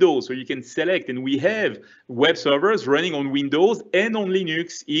or Windows. So you can select, and we have web servers running on Windows and on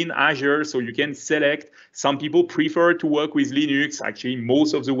Linux in Azure. So you can select. Some people prefer to work with Linux. Actually,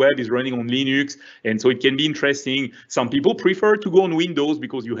 most of the web is running on Linux. And so it can be interesting. Some people prefer to go on Windows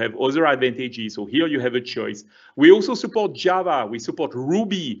because you have other advantages. So here you have a choice. We also support Java. We support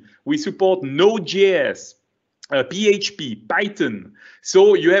Ruby. We support Node.js, PHP, Python.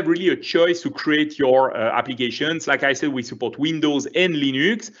 So you have really a choice to create your applications. Like I said, we support Windows and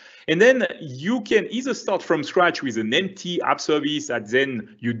Linux. And then you can either start from scratch with an empty app service that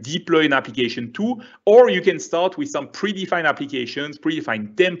then you deploy an application to, or you can start with some predefined applications,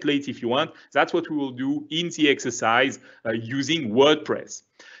 predefined templates if you want. That's what we will do in the exercise using WordPress.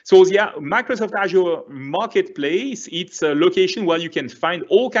 So yeah, Microsoft Azure Marketplace, it's a location where you can find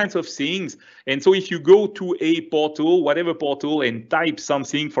all kinds of things. And so if you go to a portal, whatever portal, and type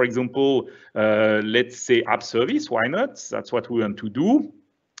something, for example, let's say app service, why not? That's what we want to do.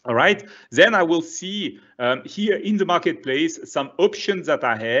 All right, then I will see here in the marketplace some options that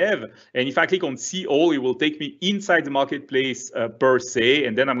I have. And if I click on see all, it will take me inside the marketplace per se.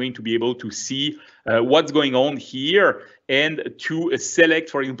 And then I'm going to be able to see what's going on here and to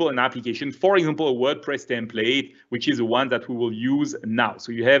select, for example, an application, for example, a WordPress template, which is the one that we will use now.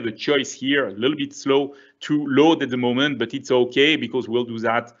 So you have a choice here, a little bit slow to load at the moment, but it's okay because we'll do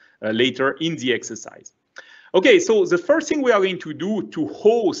that later in the exercise. Okay, so the first thing we are going to do to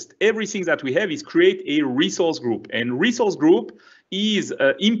host everything that we have is create a resource group. And resource group is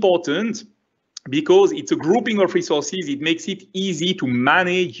important because it's a grouping of resources. It makes it easy to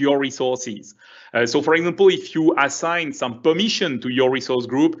manage your resources. So for example, if you assign some permission to your resource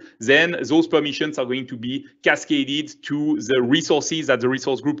group, then those permissions are going to be cascaded to the resources that the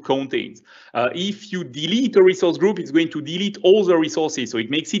resource group contains. If you delete a resource group, it's going to delete all the resources. So it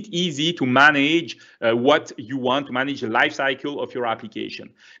makes it easy to manage what you want to manage the life cycle of your application.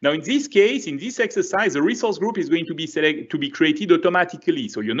 Now, in this case, in this exercise, the resource group is going to be created automatically.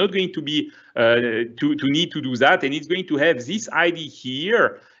 So you're not going to be need to do that, and it's going to have this ID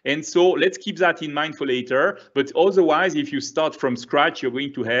here. And so let's keep that in mind for later. But otherwise, if you start from scratch, you're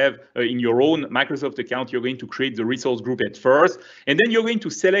going to have in your own Microsoft account, you're going to create the resource group at first, and then you're going to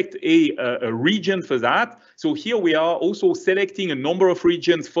select a region for that. So here we are also selecting a number of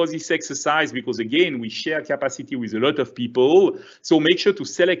regions for this exercise because, again, we share capacity with a lot of people. So make sure to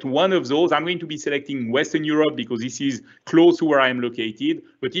select one of those. I'm going to be selecting Western Europe because this is close to where I'm located.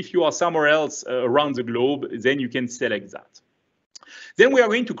 But if you are somewhere else around the globe, then you can select that. Then we are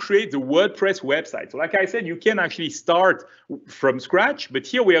going to create the WordPress website. So like I said, you can actually start from scratch, but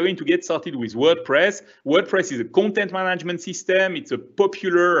here we are going to get started with WordPress. WordPress is a content management system. It's a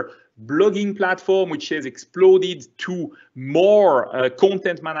popular blogging platform which has exploded to more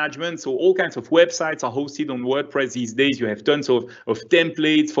content management. So all kinds of websites are hosted on WordPress these days. You have tons of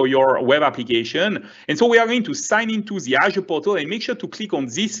templates for your web application. And so we are going to sign into the Azure portal and make sure to click on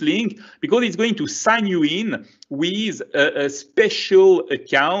this link because it's going to sign you in with a special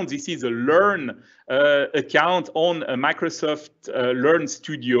account. This is a Learn account on Microsoft Learn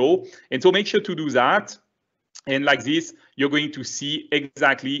Studio. And so make sure to do that. And like this, you're going to see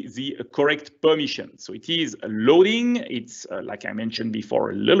exactly the correct permission. So it is loading. It's, like I mentioned before,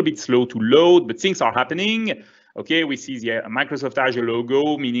 a little bit slow to load, but things are happening. Okay, we see the Microsoft Azure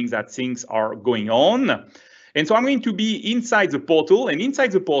logo, meaning that things are going on. And so I'm going to be inside the portal. And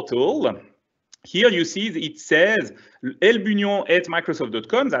inside the portal, here you see it says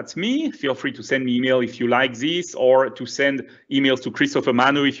lbunion@microsoft.com. That's me. Feel free to send me email if you like this, or to send emails to Christopher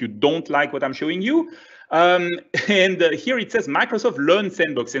Mano if you don't like what I'm showing you. And here it says Microsoft Learn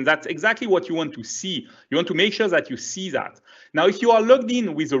Sandbox, and that's exactly what you want to see. You want to make sure that you see that. Now, if you are logged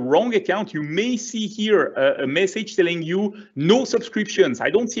in with the wrong account, you may see here a message telling you no subscriptions. I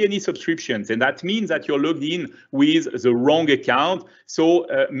don't see any subscriptions, and that means that you're logged in with the wrong account. So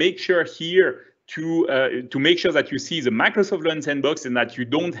make sure here to make sure that you see the Microsoft Learn Sandbox and that you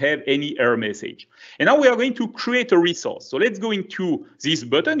don't have any error message. And now we are going to create a resource. So let's go into this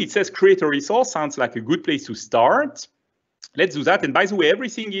button. It says create a resource. Sounds like a good place to start. Let's do that. And by the way,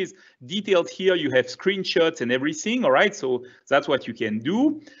 everything is detailed here. You have screenshots and everything. All right. So that's what you can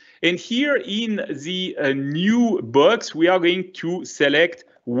do. And here in the new box, we are going to select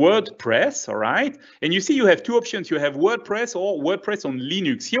WordPress, all right? And you see you have two options. You have WordPress or WordPress on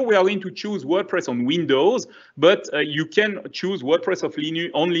Linux. Here we are going to choose WordPress on Windows, but you can choose WordPress on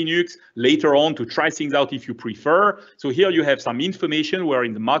Linux later on to try things out if you prefer. So here you have some information. We're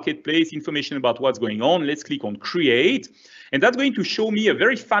in the marketplace, information about what's going on. Let's click on Create. And that's going to show me a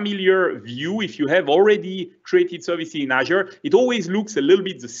very familiar view. If you have already created services in Azure, it always looks a little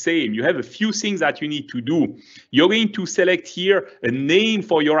bit the same. You have a few things that you need to do. You're going to select here a name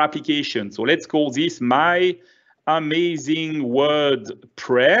for your application. So let's call this My Amazing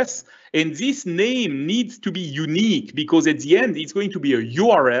WordPress. And this name needs to be unique because at the end, it's going to be a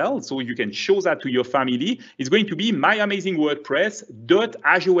URL. So you can show that to your family. It's going to be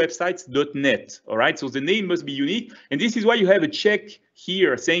myamazingwordpress.azurewebsites.net. All right. So the name must be unique. And this is why you have a check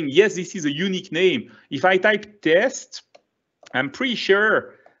here saying, yes, this is a unique name. If I type test, I'm pretty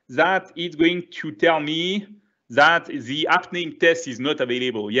sure that it's going to tell me that the app name test is not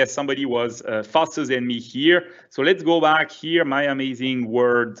available. Yes, somebody was faster than me here. So let's go back here,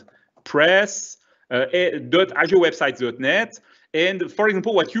 myamazingwordpress.azurewebsites.net. And for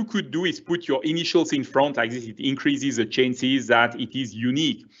example, what you could do is put your initials in front like this. It increases the chances that it is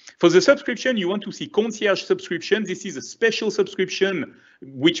unique. For the subscription, you want to see concierge subscription. This is a special subscription,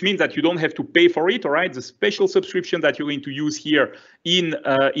 which means that you don't have to pay for it, all right? The special subscription that you're going to use here in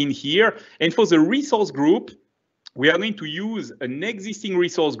here. And for the resource group, we are going to use an existing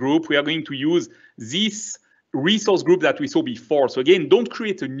resource group. We are going to use this resource group that we saw before. So again, don't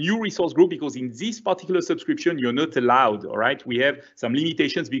create a new resource group because in this particular subscription, you're not allowed, all right? We have some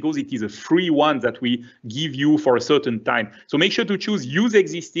limitations because it is a free one that we give you for a certain time. So make sure to choose use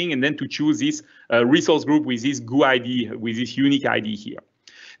existing and then to choose this resource group with this GUID, with this unique ID here.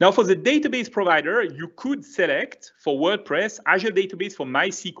 Now for the database provider, you could select for WordPress, Azure Database for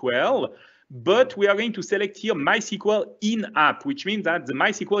MySQL, but we are going to select here MySQL in-app, which means that the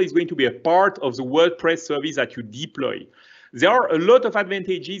MySQL is going to be a part of the WordPress service that you deploy. There are a lot of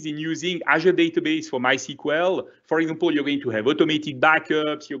advantages in using Azure Database for MySQL. For example, you're going to have automated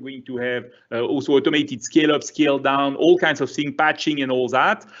backups. You're going to have also automated scale up, scale down, all kinds of things, patching and all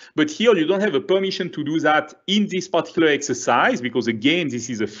that. But here you don't have a permission to do that in this particular exercise because, again, this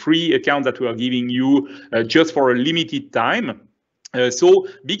is a free account that we are giving you just for a limited time. So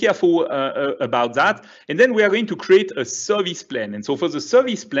be careful about that. And then we are going to create a service plan. And so for the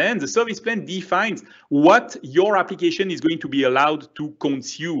service plan defines what your application is going to be allowed to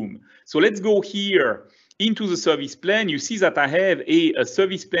consume. So let's go here into the service plan. You see that I have a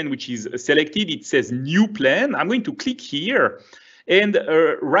service plan which is selected. It says new plan. I'm going to click here. And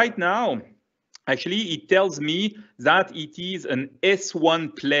right now, actually, it tells me that it is an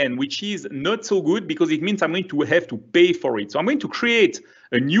S1 plan, which is not so good because it means I'm going to have to pay for it. So I'm going to create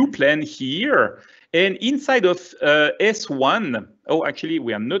a new plan here. And inside of S1, oh, actually,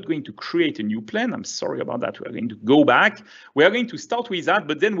 we are not going to create a new plan. I'm sorry about that. We are going to go back. We are going to start with that,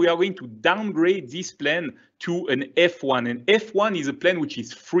 but then we are going to downgrade this plan to an F1. And F1 is a plan which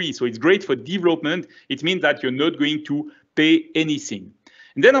is free. So it's great for development. It means that you're not going to pay anything.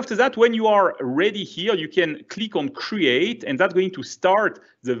 And then after that, when you are ready here, you can click on create, and that's going to start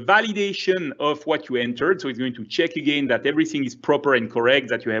the validation of what you entered. So it's going to check again that everything is proper and correct,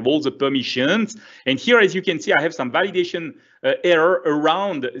 that you have all the permissions. And here, as you can see, I have some validation error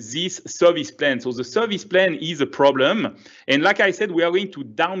around this service plan. So the service plan is a problem. And like I said, we are going to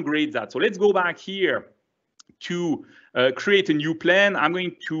downgrade that. So let's go back here to create a new plan. I'm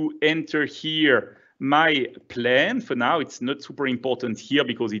going to enter here my plan. For now, it's not super important here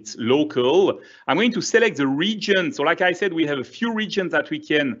because it's local. I'm going to select the region. So like I said, we have a few regions that we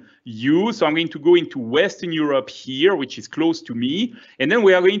can use. So I'm going to go into Western Europe here, which is close to me. And then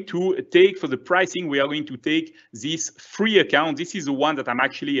we are going to take, for the pricing, we are going to take this free account. This is the one that I'm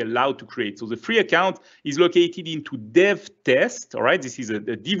actually allowed to create. So the free account is located into dev test. All right, this is a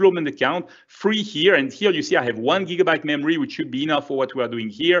development account, free here. And here you see I have 1 GB memory, which should be enough for what we are doing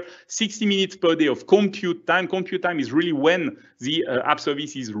here. 60 minutes per day of compute time. Compute time is really when the app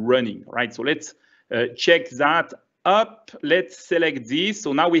service is running, right? So let's check that up. Let's select this.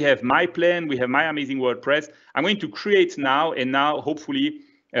 So now we have my plan, we have my amazing WordPress. I'm going to create now, and now hopefully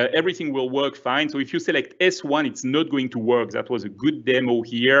everything will work fine. So if you select S1, it's not going to work. That was a good demo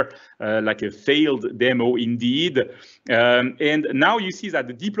here, like a failed demo indeed. And now you see that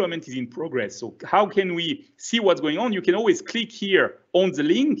the deployment is in progress. So how can we see what's going on? You can always click here on the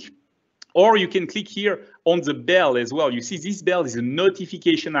link, or you can click here on the bell as well. You see this bell is a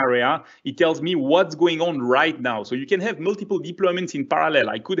notification area. It tells me what's going on right now. So you can have multiple deployments in parallel.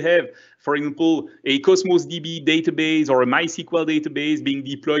 I could have, for example, a Cosmos DB database or a MySQL database being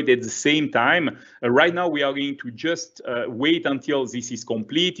deployed at the same time. Right now, we are going to just wait until this is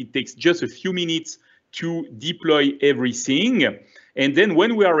complete. It takes just a few minutes to deploy everything. And then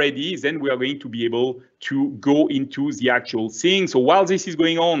when we are ready, then we are going to be able to go into the actual thing. So while this is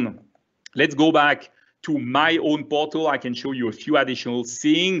going on, let's go back to my own portal. I can show you a few additional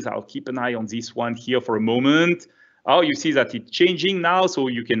things. I'll keep an eye on this one here for a moment. Oh, you see that it's changing now, so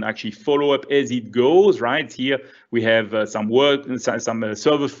you can actually follow up as it goes, right? Here we have some work, some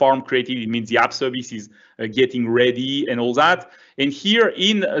server farm created. It means the app service is getting ready and all that. And here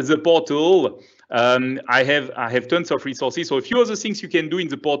in the portal, I have tons of resources. So a few other things you can do in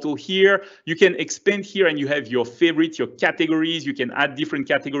the portal here. You can expand here and you have your favorite, your categories. You can add different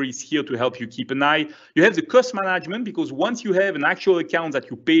categories here to help you keep an eye. You have the cost management, because once you have an actual account that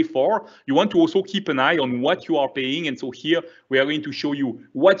you pay for, you want to also keep an eye on what you are paying. And so here we are going to show you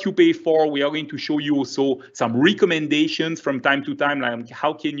what you pay for. We are going to show you also some recommendations from time to time, like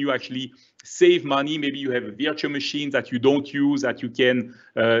how can you actually save money. Maybe you have a virtual machine that you don't use, that you can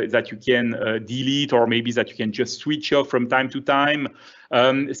delete, or maybe that you can just switch off from time to time,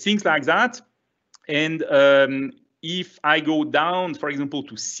 things like that. And if I go down, for example,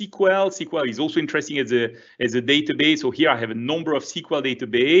 to SQL is also interesting as a database. So here I have a number of SQL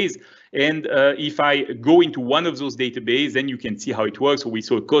databases. And if I go into one of those databases, then you can see how it works. So we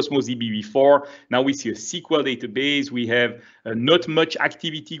saw a Cosmos DB before. Now we see a SQL database. We have not much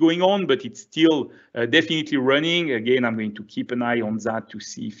activity going on, but it's still definitely running. Again, I'm going to keep an eye on that to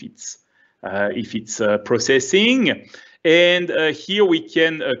see if it's processing. And here we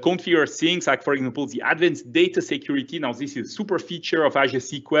can configure things like, for example, the advanced data security. Now, this is a super feature of Azure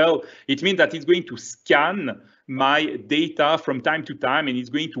SQL. It means that it's going to scan my data from time to time, and it's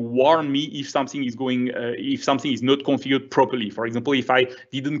going to warn me if something is not configured properly. For example, if I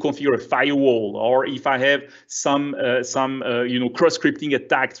didn't configure a firewall, or if I have some cross-scripting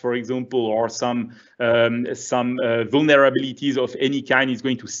attacks, for example, or some vulnerabilities of any kind, it's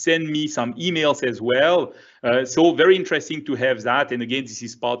going to send me some emails as well. So very interesting to have that. And again, this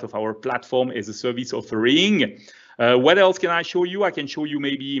is part of our platform as a service offering. What else can I show you? I can show you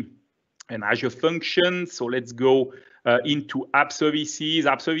maybe an Azure function. So let's go into app services.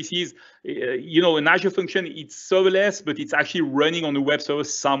 App services, an Azure function, it's serverless, but it's actually running on a web server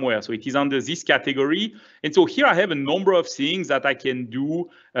somewhere. So it is under this category. And so here I have a number of things that I can do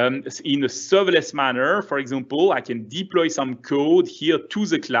in a serverless manner. For example, I can deploy some code here to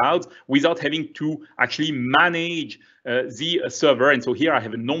the cloud without having to actually manage the server. And so here I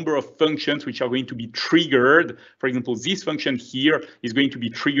have a number of functions which are going to be triggered. For example, this function here is going to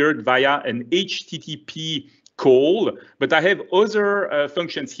be triggered via an HTTP call, but I have other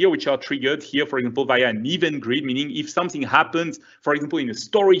functions here which are triggered here, for example, via an event grid, meaning if something happens, for example, in a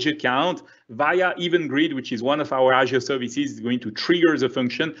storage account, via event grid, which is one of our Azure services, is going to trigger the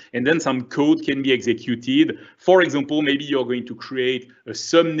function, and then some code can be executed. For example, maybe you're going to create a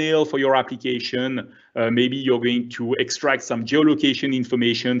thumbnail for your application, maybe you're going to extract some geolocation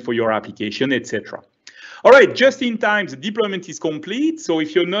information for your application, etc. All right, just in time, the deployment is complete. So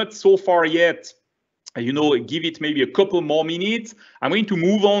if you're not so far yet, give it maybe a couple more minutes. I'm going to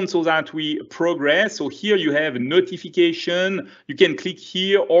move on so that we progress. So here you have a notification. You can click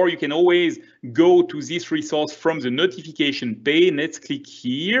here, or you can always go to this resource from the notification pane. Let's click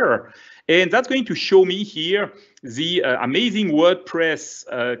here. And that's going to show me here the amazing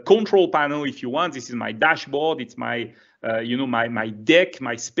WordPress control panel, if you want. This is my dashboard. It's my my deck,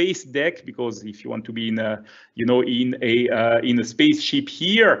 my space deck, because if you want to be in a in a spaceship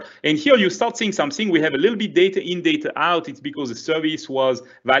here, and here you start seeing something. We have a little bit data in, data out. It's because the service was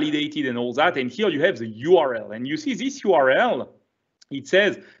validated and all that. And here you have the URL, and you see this URL. It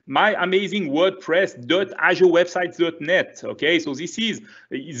says my amazing WordPress.azurewebsites.net. Okay, so this is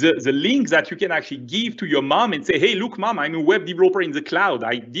the link that you can actually give to your mom and say, hey, look, mom, I'm a web developer in the cloud.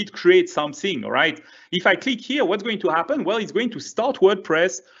 I did create something. All right. If I click here, what's going to happen? Well, it's going to start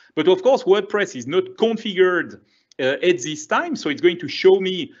WordPress, but of course, WordPress is not configured at this time. So it's going to show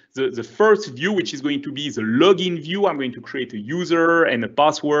me the first view, which is going to be the login view. I'm going to create a user and a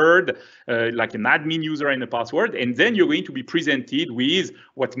password, like an admin user and a password. And then you're going to be presented with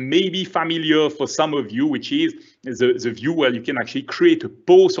what may be familiar for some of you, which is the view where you can actually create a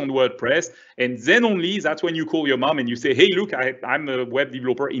post on WordPress. And then only that's when you call your mom and you say, hey, look, I'm a web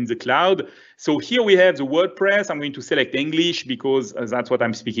developer in the cloud. So here we have the WordPress. I'm going to select English because that's what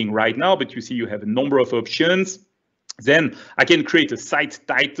I'm speaking right now. But you see you have a number of options. Then I can create a site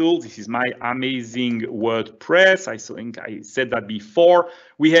title. This is my amazing WordPress. I think I said that before.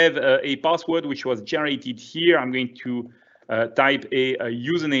 We have a password which was generated here. I'm going to type a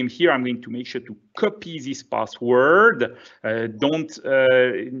username here. I'm going to make sure to copy this password. Don't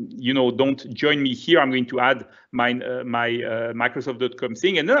join me here. I'm going to add my Microsoft.com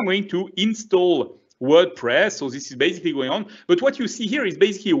thing, and then I'm going to install WordPress. So this is basically going on. But what you see here is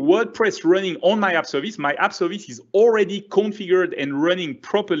basically WordPress running on my app service. My app service is already configured and running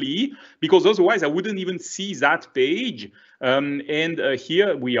properly, because otherwise I wouldn't even see that page.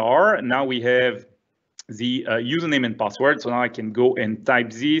 Here we are. Now we have the username and password. So now I can go and type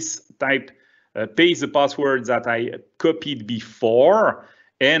this, paste the password that I copied before.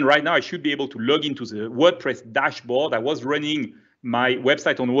 And right now I should be able to log into the WordPress dashboard. I was running my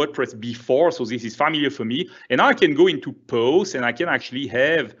website on WordPress before, so this is familiar for me. And now I can go into posts and I can actually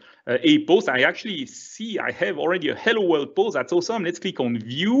have a post. I actually see I have already a Hello World post. That's awesome. Let's click on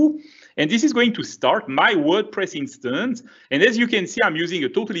view. And this is going to start my WordPress instance. And as you can see, I'm using a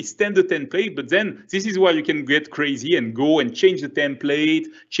totally standard template, but then this is where you can get crazy and go and change the template,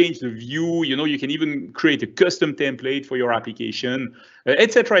 change the view. You can even create a custom template for your application,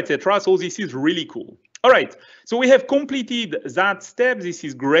 etc., etc. So this is really cool. All right, so we have completed that step. This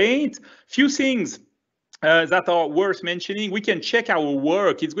is great. Few things that are worth mentioning. We can check our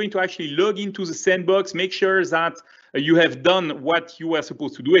work. It's going to actually log into the sandbox, make sure that you have done what you were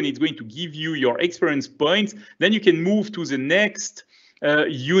supposed to do, and it's going to give you your experience points. Then you can move to the next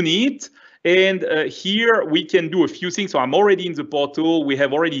unit. And here we can do a few things. So I'm already in the portal. We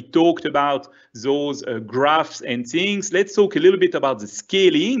have already talked about those graphs and things. Let's talk a little bit about the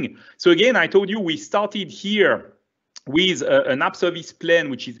scaling. So again, I told you we started here with an app service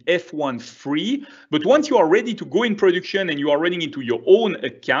plan, which is F1 free. But once you are ready to go in production and you are running into your own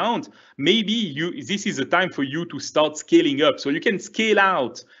account, maybe this is the time for you to start scaling up. So you can scale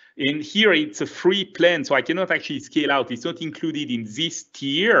out. And here it's a free plan, so I cannot actually scale out. It's not included in this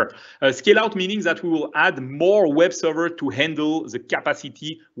tier. Scale out meaning that we will add more web server to handle the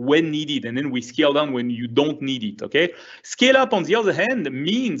capacity when needed, and then we scale down when you don't need it, okay? Scale up, on the other hand,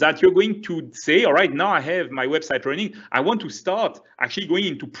 means that you're going to say, all right, now I have my website running. I want to start actually going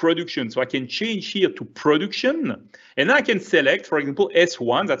into production. So I can change here to production, and then I can select, for example,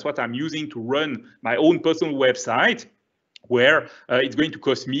 S1. That's what I'm using to run my own personal website, where it's going to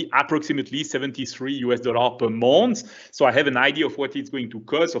cost me approximately $73 per month. So I have an idea of what it's going to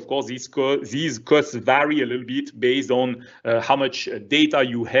cost. Of course, these costs vary a little bit based on how much data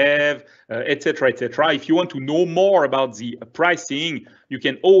you have, etc., etc. If you want to know more about the pricing, you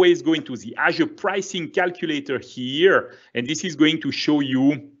can always go into the Azure pricing calculator here, and this is going to show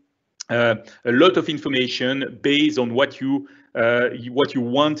you a lot of information based on what you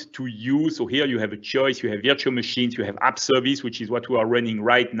want to use. So here you have a choice. You have virtual machines, you have app service, which is what we are running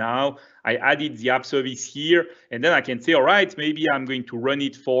right now. I added the app service here, and then I can say, all right, maybe I'm going to run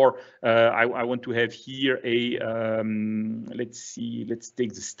it for, I want to have here a, let's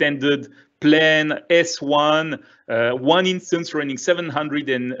take the standard plan S1, one instance running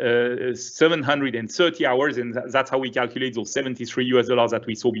 730 hours, and that's how we calculate those $73 that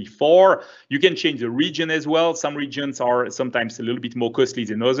we saw before. You can change the region as well. Some regions are sometimes a little bit more costly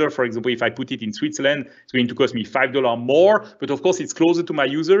than others. For example, if I put it in Switzerland, it's going to cost me $5 more, but of course it's closer to my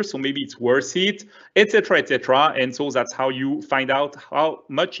users, so maybe it's worth it, etc., etc. And so that's how you find out how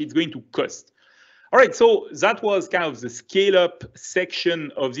much it's going to cost. All right, so that was kind of the scale up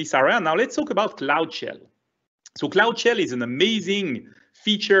section of this area. Now let's talk about Cloud Shell. So Cloud Shell is an amazing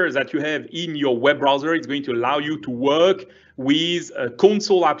features that you have in your web browser. It's going to allow you to work with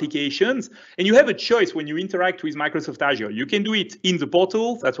console applications. And you have a choice when you interact with Microsoft Azure. You can do it in the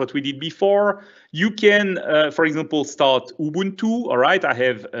portal. That's what we did before. You can, for example, start Ubuntu. All right, I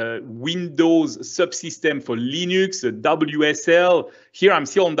have Windows subsystem for Linux, WSL. Here I'm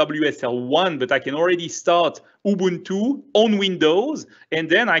still on WSL 1, but I can already start Ubuntu on Windows. And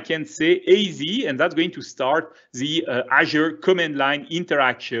then I can say AZ, and that's going to start the Azure command line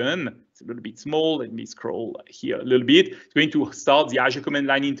interaction. A little bit small. Let me scroll here a little bit. It's going to start the Azure command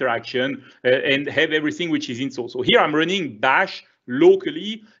line interaction and have everything which is installed. So here I'm running bash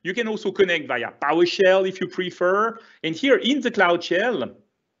locally. You can also connect via PowerShell if you prefer. And here in the Cloud Shell,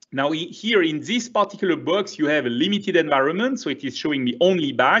 now here in this particular box, you have a limited environment, so it is showing me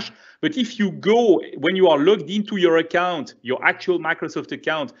only bash. But if you go, when you are logged into your account, your actual Microsoft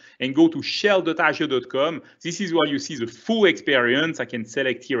account, and go to shell.azure.com, this is where you see the full experience. I can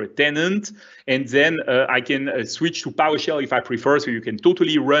select here a tenant, and then I can switch to PowerShell if I prefer, so you can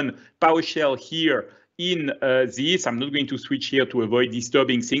totally run PowerShell here in this. I'm not going to switch here to avoid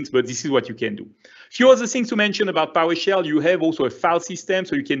disturbing things, but this is what you can do. Few other things to mention about PowerShell. You have also a file system,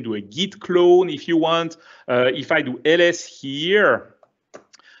 so you can do a git clone if you want. If I do ls here,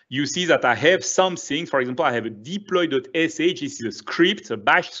 you see that I have some things. For example, I have a deploy.sh. This is a script, a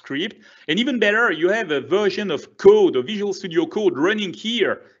bash script. And even better, you have a version of code, a Visual Studio Code running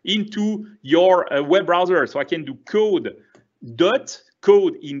here into your web browser. So I can do code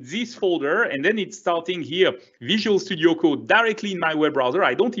in this folder, and then it's starting here Visual Studio Code directly in my web browser.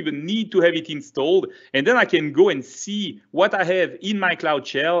 I don't even need to have it installed, and then I can go and see what I have in my Cloud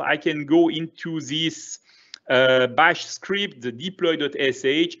Shell. I can go into this bash script, the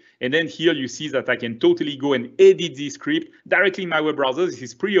deploy.sh, and then here you see that I can totally go and edit this script directly in my web browser. This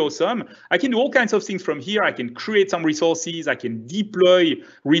is pretty awesome. I can do all kinds of things from here. I can create some resources, I can deploy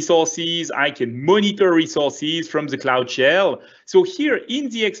resources, I can monitor resources from the Cloud Shell. So here in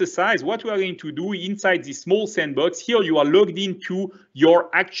the exercise, what we are going to do inside this small sandbox, here you are logged into your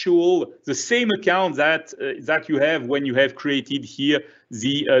actual, the same account that you have when you have created here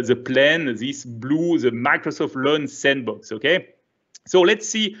the plan, this blue, the Microsoft Learn sandbox, okay? So let's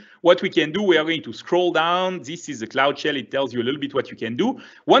see what we can do. We are going to scroll down. This is the Cloud Shell. It tells you a little bit what you can do.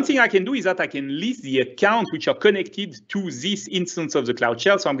 One thing I can do is that I can list the accounts which are connected to this instance of the Cloud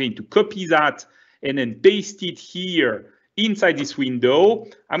Shell. So I'm going to copy that and then paste it here inside this window.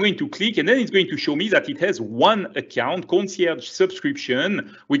 I'm going to click, and then it's going to show me that it has one account, Concierge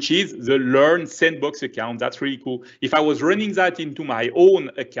Subscription, which is the Learn Sandbox account. That's really cool. If I was running that into my own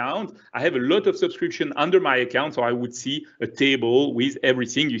account, I have a lot of subscription under my account, so I would see a table with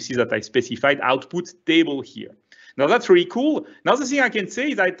everything. You see that I specified output table here. Now that's really cool. Now the thing I can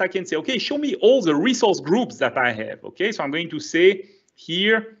say is that I can say, okay, show me all the resource groups that I have. Okay, so I'm going to say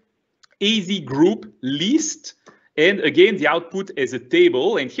here, AZ group list. And again, the output is a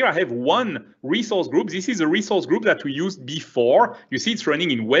table. And here I have one resource group. This is a resource group that we used before. You see it's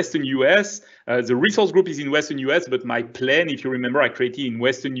running in Western US. The resource group is in Western US, but my plan, if you remember, I created in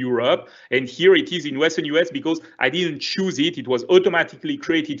Western Europe. And here it is in Western US because I didn't choose it. It was automatically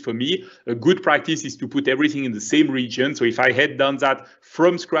created for me. A good practice is to put everything in the same region. So if I had done that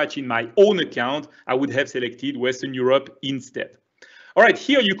from scratch in my own account, I would have selected Western Europe instead. All right,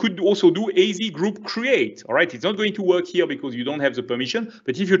 here you could also do AZ group create. All right, it's not going to work here because you don't have the permission.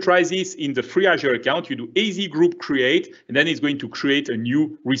 But if you try this in the free Azure account, you do AZ group create, and then it's going to create a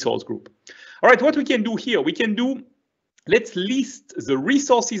new resource group. All right, what we can do here, we can do, let's list the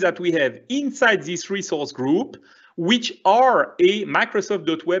resources that we have inside this resource group, which are a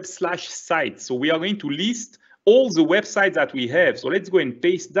Microsoft.web/site. So we are going to list all the websites that we have. So let's go and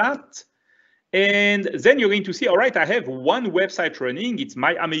paste that. And then you're going to see, all right, I have one website running. It's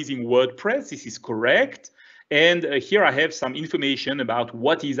My Amazing WordPress. This is correct. And here I have some information about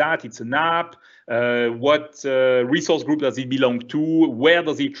what is that. It's an app. What resource group does it belong to? Where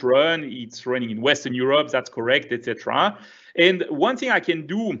does it run? It's running in Western Europe. That's correct, etc. And one thing I can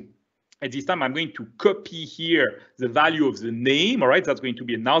do at this time, I'm going to copy here the value of the name. All right, that's going to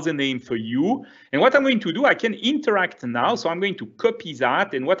be another name for you. And what I'm going to do, I can interact now. So I'm going to copy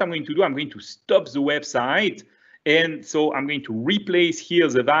that. And what I'm going to do, I'm going to stop the website. And so I'm going to replace here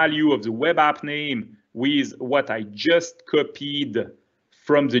the value of the web app name with what I just copied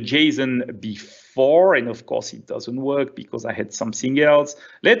from the JSON before. And of course, it doesn't work because I had something else.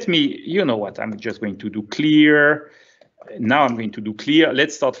 Let me, you know what, I'm just going to do clear. Now I'm going to do clear.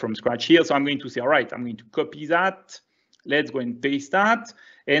 Let's start from scratch here. So I'm going to say, all right, I'm going to copy that. Let's go and paste that.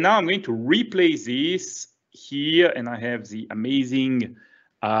 And now I'm going to replace this here. And I have the amazing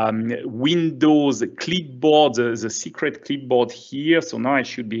Windows clipboard, the secret clipboard here. So now I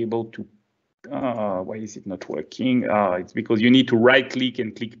should be able to, why is it not working? It's because you need to right click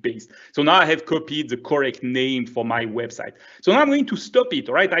and click paste. So now I have copied the correct name for my website. So now I'm going to stop it,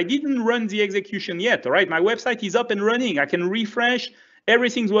 all right? I didn't run the execution yet, all right? My website is up and running. I can refresh.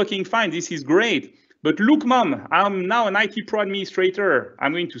 Everything's working fine. This is great. But look, mom, I'm now an IT pro administrator.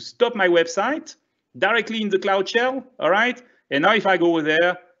 I'm going to stop my website directly in the Cloud Shell, all right? And now if I go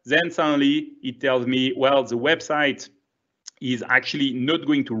there, then suddenly it tells me, well, the website is actually not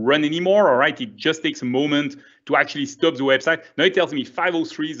going to run anymore, all right? It just takes a moment to actually stop the website. Now it tells me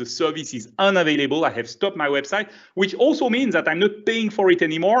 503, the service is unavailable. I have stopped my website, which also means that I'm not paying for it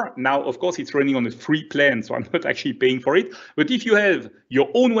anymore. Now, of course, it's running on a free plan, so I'm not actually paying for it. But if you have your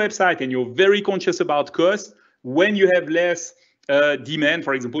own website and you're very conscious about cost, when you have less demand,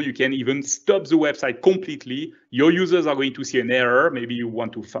 for example, you can even stop the website completely. Your users are going to see an error. Maybe you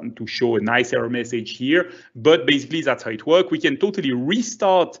want to show a nice error message here, but basically that's how it works. We can totally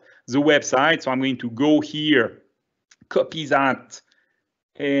restart the website. So I'm going to go here, copy that,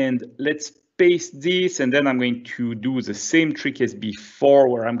 and let's paste this. And then I'm going to do the same trick as before,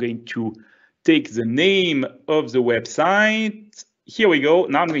 where I'm going to take the name of the website. Here we go.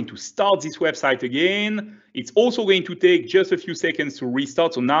 Now I'm going to start this website again. It's also going to take just a few seconds to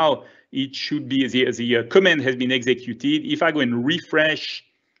restart. So now it should be, the command has been executed. If I go and refresh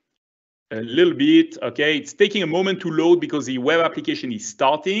a little bit, okay, it's taking a moment to load because the web application is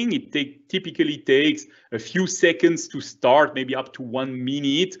starting. It typically takes a few seconds to start, maybe up to 1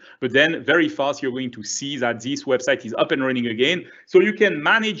 minute, but then very fast you're going to see that this website is up and running again. So you can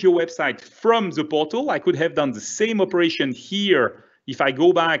manage your website from the portal. I could have done the same operation here. If I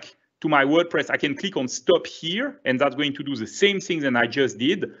go back to my WordPress, I can click on stop here, and that's going to do the same thing that I just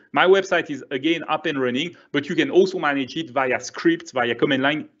did. My website is again up and running, but you can also manage it via scripts, via command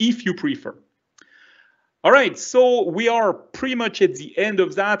line, if you prefer. All right, so we are pretty much at the end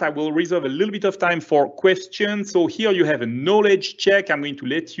of that. I will reserve a little bit of time for questions. So here you have a knowledge check. I'm going to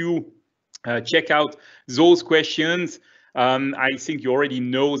let you check out those questions. I think you already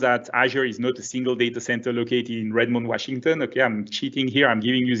know that Azure is not a single data center located in Redmond, Washington. Okay, I'm cheating here. I'm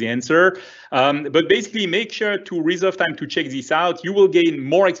giving you the answer. But basically, make sure to reserve time to check this out. You will gain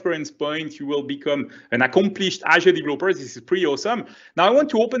more experience points. You will become an accomplished Azure developer. This is pretty awesome. Now, I want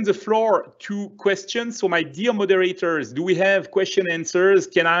to open the floor to questions. So my dear moderators, do we have question answers?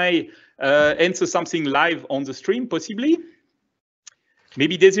 Can I answer something live on the stream, possibly?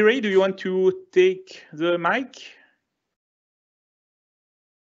 Maybe Desiree, do you want to take the mic?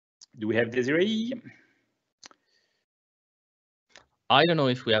 Do we have Desiree? I don't know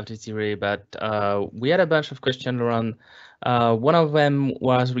if we have Desiree, but we had a bunch of questions around. One of them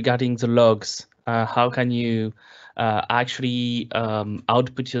was regarding the logs. How can you actually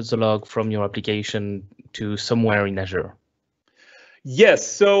output the log from your application to somewhere in Azure? Yes,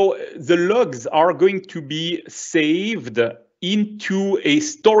 so the logs are going to be saved into a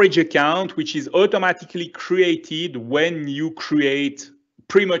storage account, which is automatically created when you create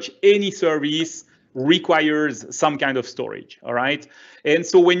pretty much any service requires some kind of storage, all right? And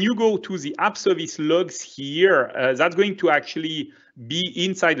so when you go to the app service logs here, that's going to actually be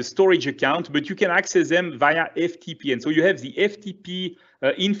inside the storage account, but you can access them via FTP. And so you have the FTP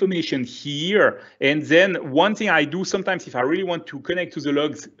information here. And then one thing I do sometimes if I really want to connect to the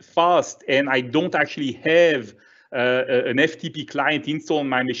logs fast and I don't actually have an FTP client installed on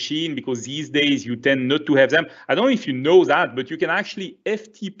my machine, because these days you tend not to have them. I don't know if you know that, but you can actually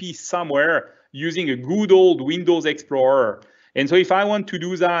FTP somewhere using a good old Windows Explorer. And so if I want to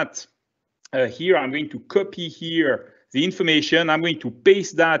do that here, I'm going to copy here the information. I'm going to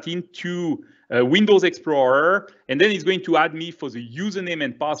paste that into Windows Explorer, and then it's going to add me for the username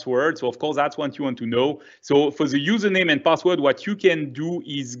and password. So of course, that's what you want to know. So for the username and password, what you can do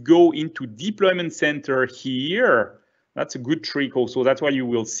is go into Deployment Center here. That's a good trick also. That's why you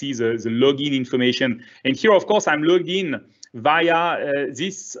will see the login information. And here, of course, I'm logged in via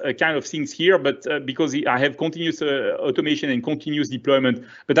this kind of things here, but because I have continuous automation and continuous deployment,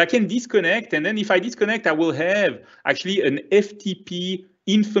 but I can disconnect. And then if I disconnect, I will have actually an FTP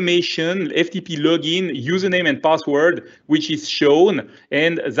information, FTP login, username and password, which is shown.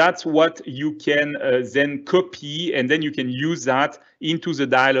 And that's what you can then copy, and then you can use that into the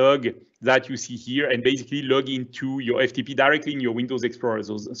dialog that you see here and basically log into your FTP directly in your Windows Explorer.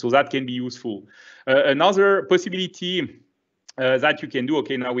 So that can be useful. Another possibility that you can do.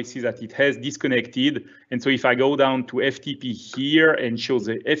 Okay, now we see that it has disconnected. And so if I go down to FTP here and show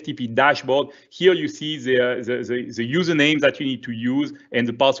the FTP dashboard, here you see the username that you need to use and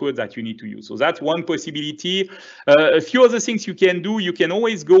the password that you need to use. So that's one possibility. A few other things you can do. You can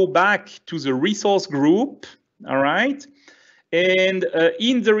always go back to the resource group, all right? And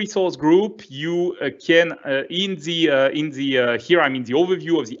in the resource group, you can here I'm in the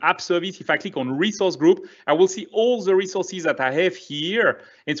overview of the app service. If I click on resource group, I will see all the resources that I have here.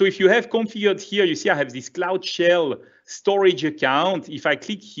 And so if you have configured here, you see I have this Cloud Shell storage account. If I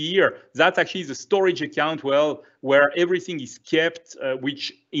click here, that's actually the storage account, well, where everything is kept,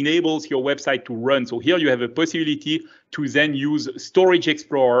 which enables your website to run. So here you have a possibility to then use Storage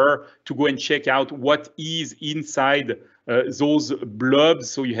Explorer to go and check out what is inside those blobs.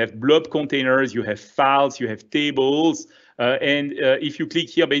 So you have blob containers, you have files, you have tables, and if you click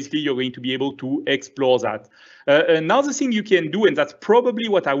here, basically you're going to be able to explore that. Another thing you can do, and that's probably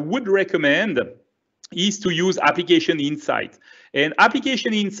what I would recommend, is to use Application Insight. And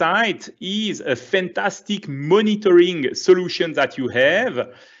Application Insight is a fantastic monitoring solution that you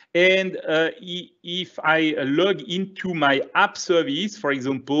have. And if I log into my app service, for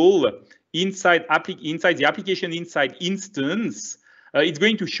example, inside the Application Insight instance, it's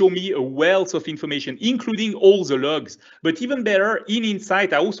going to show me a wealth of information, including all the logs. But even better, in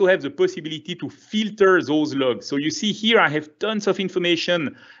Insight, I also have the possibility to filter those logs. So you see here, I have tons of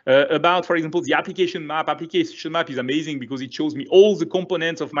information about, for example, the application map. Application map is amazing because it shows me all the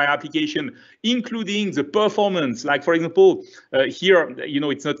components of my application, including the performance. Like, for example, here, you know,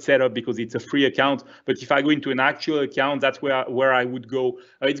 it's not set up because it's a free account. But if I go into an actual account, that's where I would go.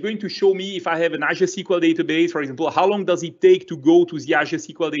 It's going to show me if I have an Azure SQL database, for example, how long does it take to go to the Azure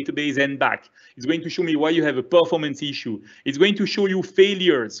SQL database and back. It's going to show me why you have a performance issue. It's going to show you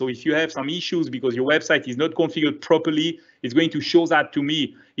failures. So if you have some issues because your website is not configured properly, it's going to show that to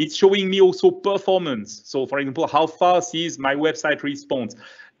me. It's showing me also performance. So for example, how fast is my website response?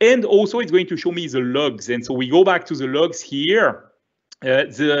 And also it's going to show me the logs. And so we go back to the logs here.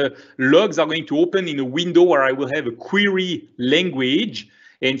 The logs are going to open in a window where I will have a query language.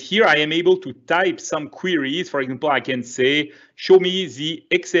 And here I am able to type some queries. For example, I can say, show me the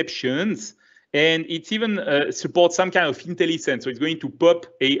exceptions. And it even supports some kind of IntelliSense. So it's going to pop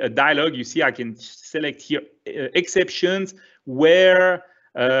a dialog. You see, I can select here exceptions where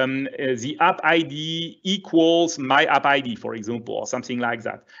the app ID equals my app ID, for example, or something like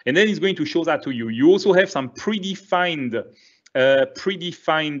that. And then it's going to show that to you. You also have some predefined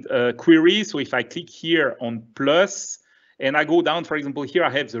queries. So if I click here on plus, and I go down, for example, here I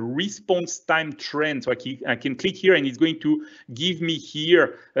have the response time trend. So I can click here and it's going to give me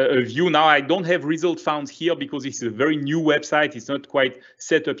here a view. Now I don't have result found here because this is a very new website. It's not quite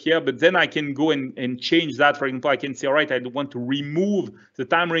set up here, but then I can go and change that. For example, I can say, all right, I want to remove the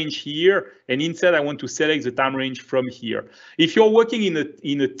time range here. And instead I want to select the time range from here. If you're working in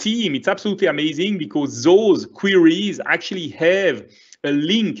a team, it's absolutely amazing because those queries actually have a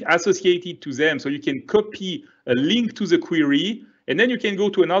link associated to them. So you can copy a link to the query, and then you can go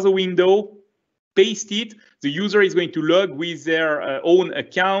to another window, paste it. The user is going to log with their own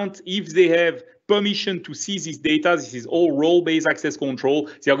account. If they have permission to see this data, this is all role-based access control.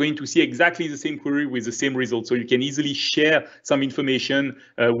 They are going to see exactly the same query with the same result. So you can easily share some information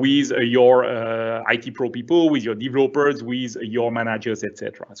with your IT pro people, with your developers, with your managers,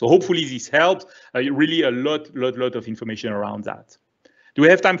 etc. So hopefully this helps. Really a lot of information around that. Do we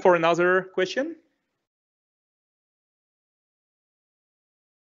have time for another question?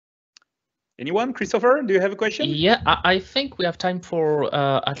 Anyone? Christopher, do you have a question? Yeah, I think we have time for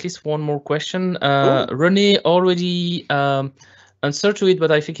at least one more question. René already answered to it,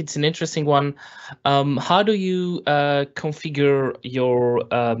 but I think it's an interesting one. How do you configure your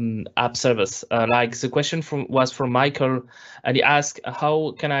app service? Like the question was from Michael, and he asked,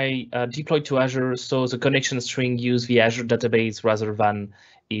 how can I deploy to Azure so the connection string use the Azure database rather than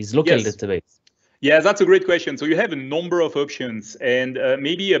his local database? Yeah, that's a great question. So you have a number of options, and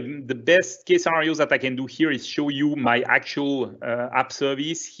maybe the best case scenarios that I can do here is show you my actual app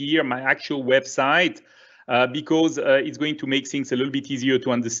service here, my actual website, because it's going to make things a little bit easier to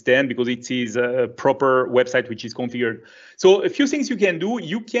understand because it is a proper website which is configured. So a few things you can do.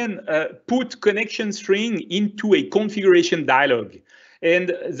 You can put connection string into a configuration dialog,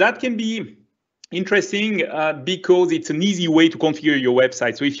 and that can be interesting because it's an easy way to configure your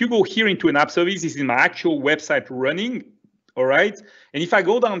website. So if you go here into an app service, this is my actual website running, all right? And if I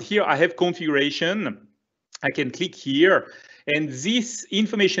go down here, I have configuration. I can click here. And this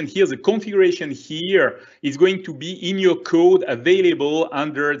information here, the configuration here, is going to be in your code available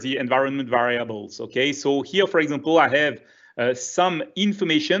under the environment variables, okay? So here, for example, I have some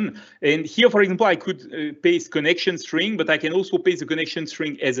information. And here, for example, I could paste connection string, but I can also paste the connection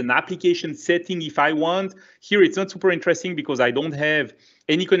string as an application setting if I want. Here, it's not super interesting because I don't have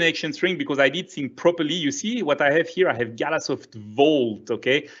any connection string because I did think properly. You see what I have here? I have Galasoft Vault,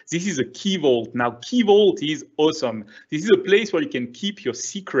 okay? This is a key vault. Now, key vault is awesome. This is a place where you can keep your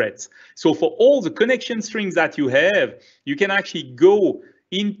secrets. So for all the connection strings that you have, you can actually go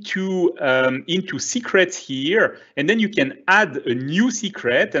into secrets here, and then you can add a new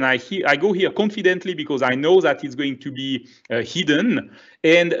secret. And I go here confidently because I know that it's going to be hidden.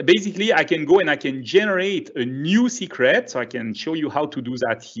 And basically, I can go and I can generate a new secret. So I can show you how to do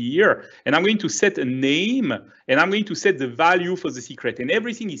that here. And I'm going to set a name, and I'm going to set the value for the secret. And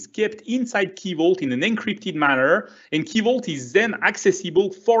everything is kept inside Key Vault in an encrypted manner. And Key Vault is then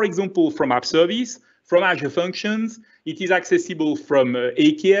accessible, for example, from App Service, from Azure Functions. It is accessible from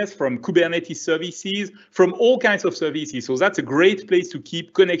AKS, from Kubernetes services, from all kinds of services. So that's a great place to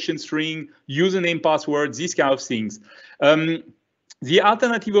keep connection string, username, password, these kind of things. The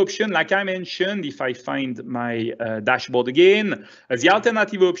alternative option, like I mentioned, if I find my dashboard again, the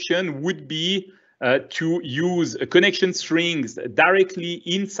alternative option would be to use connection strings directly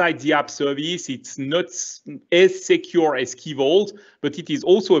inside the app service. It's not as secure as Key Vault, but it is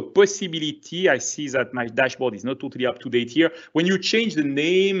also a possibility. I see that my dashboard is not totally up to date here. When you change the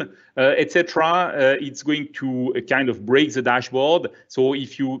name, etc., it's going to kind of break the dashboard. So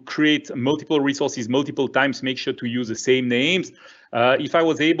if you create multiple resources multiple times, make sure to use the same names. If I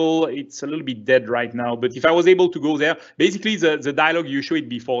was able, it's a little bit dead right now, but if I was able to go there, basically the dialog you showed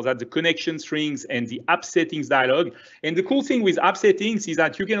before, that the connection strings and the app settings dialog. And the cool thing with app settings is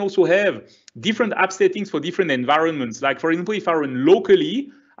that you can also have different app settings for different environments. Like, for example, if I run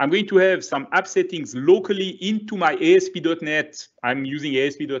locally, I'm going to have some app settings locally into my ASP.NET. I'm using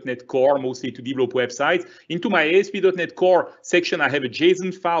ASP.NET Core mostly to develop websites. Into my ASP.NET Core section, I have a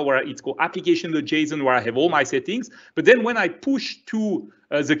JSON file where it's called application.json, where I have all my settings. But then when I push to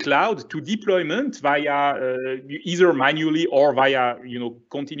the cloud to deployment via either manually or via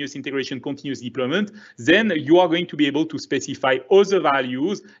continuous integration, continuous deployment, then you are going to be able to specify other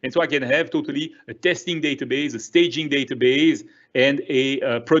values. And so I can have totally a testing database, a staging database, and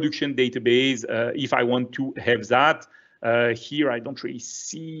a production database if I want to have that. Here, I don't really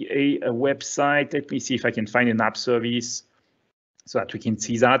see a website. Let me see if I can find an app service so that we can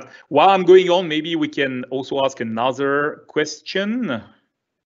see that. While I'm going on, maybe we can also ask another question.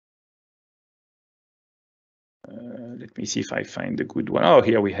 Let me see if I find a good one. Oh,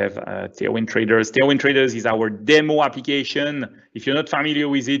 here we have Tailwind Traders. Tailwind Traders is our demo application. If you're not familiar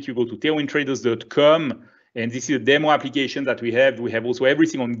with it, you go to tailwindtraders.com. And this is a demo application that we have. We have also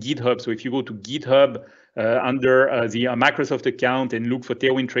everything on GitHub. So if you go to GitHub under the Microsoft account and look for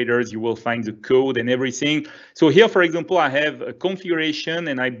Tailwind Traders, you will find the code and everything. So here, for example, I have a configuration,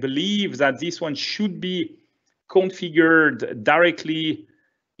 and I believe that this one should be configured directly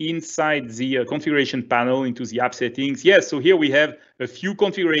inside the configuration panel into the app settings. Yes, so here we have a few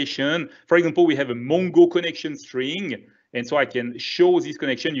configuration. For example, we have a Mongo connection string. And so I can show this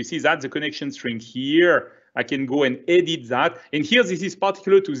connection. You see that's the connection string here. I can go and edit that. And here, this is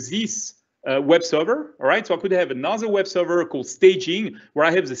particular to this web server. All right, so I could have another web server called staging, where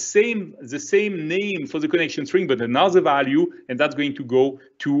I have the same name for the connection string, but another value, and that's going to go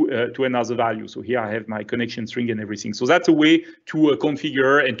to another value. So here I have my connection string and everything. So that's a way to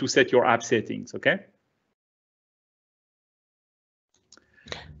configure and to set your app settings. Okay.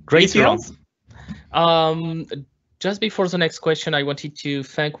 Great, just before the next question, I wanted to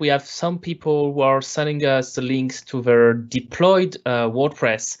thank, we have some people who are sending us the links to their deployed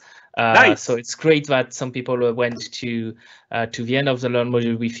WordPress. Nice. So it's great that some people went to the end of the Learn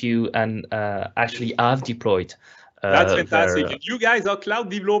module with you and actually have deployed. That's fantastic. You guys are cloud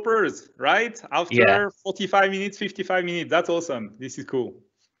developers, right? After 45 minutes, 55 minutes. That's awesome. This is cool.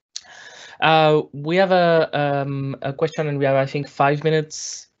 We have a question, and we have, I think, 5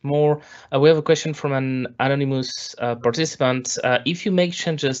 minutes more. We have a question from an anonymous participant. If you make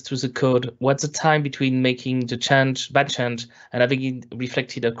changes to the code, what's the time between making the bad change and having it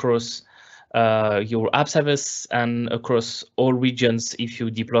reflected across your app service and across all regions if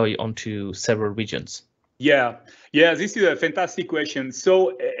you deploy onto several regions? Yeah, this is a fantastic question.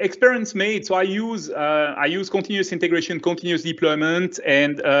 So experience made. So I use continuous integration, continuous deployment,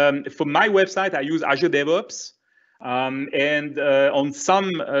 and for my website I use Azure DevOps. And on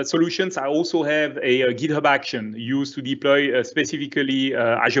some solutions, I also have a GitHub action used to deploy specifically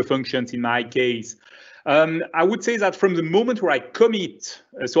Azure functions in my case. I would say that from the moment where I commit,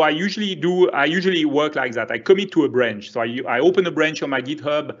 so I usually work like that. I commit to a branch. So I open a branch on my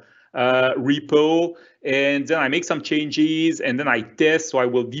GitHub. repo, and then I make some changes, and then I test. So I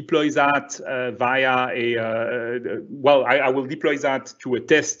will deploy that via I will deploy that to a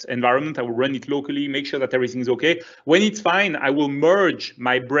test environment. I will run it locally, make sure that everything is okay. When it's fine, I will merge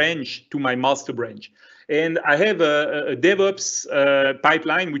my branch to my master branch. And I have a DevOps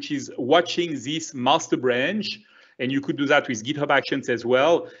pipeline, which is watching this master branch. And you could do that with GitHub Actions as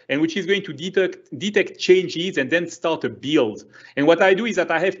well, and which is going to detect changes and then start a build. And what I do is that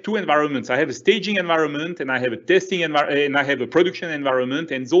I have two environments. I have a staging environment and I have a testing environment and I have a production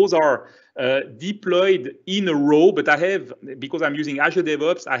environment, and those are deployed in a row. But I have, because I'm using Azure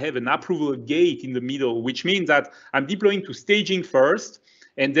DevOps, I have an approval gate in the middle, which means that I'm deploying to staging first,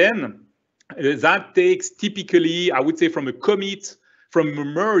 and then that takes typically, I would say, from a commit, from a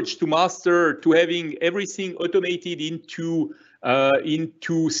merge to master to having everything automated into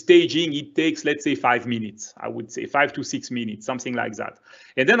staging, it takes, let's say, 5 minutes. I would say 5 to 6 minutes, something like that.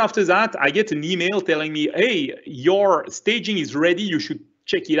 And then after that, I get an email telling me, hey, your staging is ready, you should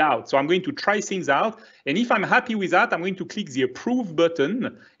check it out. So I'm going to try things out. And if I'm happy with that, I'm going to click the approve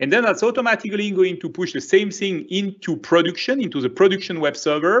button. And then that's automatically going to push the same thing into production, into the production web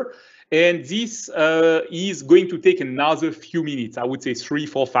server. And this is going to take another few minutes. I would say 3,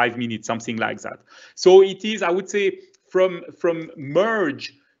 4, 5 minutes, something like that. So it is, I would say, from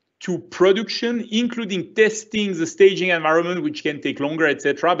merge to production, including testing the staging environment, which can take longer,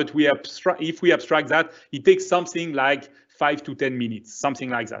 etc. But if we abstract that, it takes something like 5 to 10 minutes, something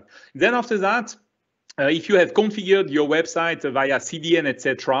like that. Then after that, if you have configured your website via CDN,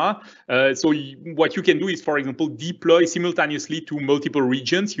 etc., so what you can do is, for example, deploy simultaneously to multiple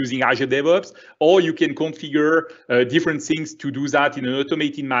regions using Azure DevOps, or you can configure different things to do that in an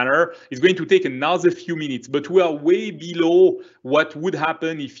automated manner. It's going to take another few minutes, but we are way below what would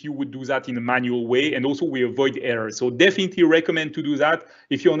happen if you would do that in a manual way, and also we avoid errors. So definitely recommend to do that.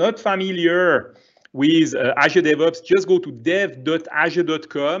 If you're not familiar with Azure DevOps, just go to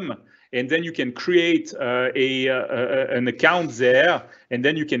dev.azure.com. And then you can create an account there, and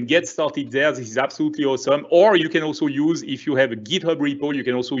then you can get started there. This is absolutely awesome. Or you can also use, if you have a GitHub repo, you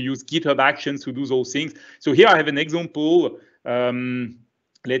can also use GitHub Actions to do those things. So here I have an example.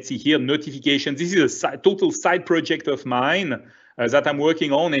 Let's see here, notifications. This is a total side project of mine that I'm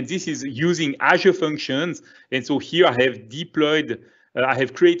working on, and this is using Azure functions. And so here I have deployed, I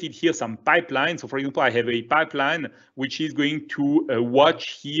have created here some pipelines. So for example, I have a pipeline which is going to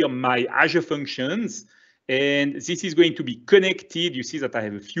watch here my Azure functions. And this is going to be connected. You see that I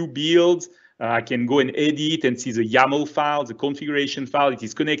have a few builds. I can go and edit and see the YAML file, the configuration file. It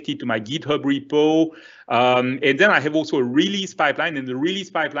is connected to my GitHub repo. And then I have also a release pipeline. And the release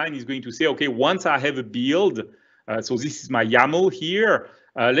pipeline is going to say, OK, once I have a build, so this is my YAML here.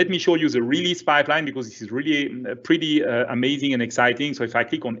 Let me show you the release pipeline, because this is really pretty amazing and exciting. So if I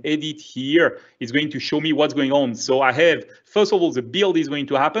click on edit here, it's going to show me what's going on. So I have, first of all, the build is going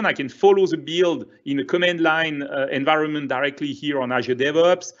to happen. I can follow the build in a command line environment directly here on Azure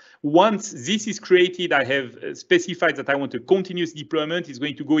DevOps. Once this is created, I have specified that I want a continuous deployment. It's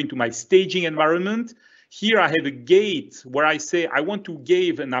going to go into my staging environment. Here I have a gate where I say I want to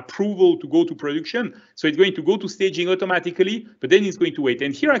give an approval to go to production. So it's going to go to staging automatically, but then it's going to wait.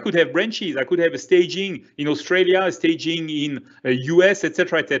 And here I could have branches. I could have a staging in Australia, a staging in US,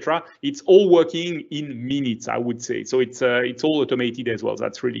 etc., etc. It's all working in minutes, I would say. So it's all automated as well.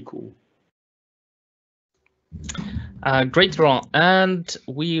 That's really cool. Great, Laurent. And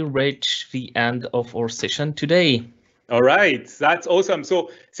we reach the end of our session today. All right, that's awesome.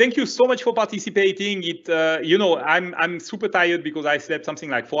 So thank you so much for participating. You know, I'm super tired because I slept something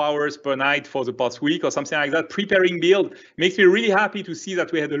like 4 hours per night for the past week or something like that. Preparing build makes me really happy to see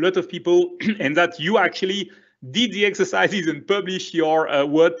that we had a lot of people and that you actually did the exercises and publish your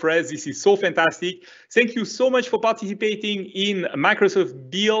WordPress. This is so fantastic. Thank you so much for participating in Microsoft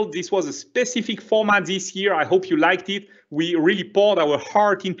Build. This was a specific format this year. I hope you liked it. We really poured our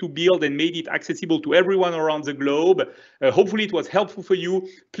heart into Build and made it accessible to everyone around the globe. Hopefully it was helpful for you.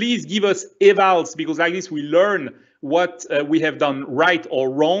 Please give us evals, because like this we learn what we have done right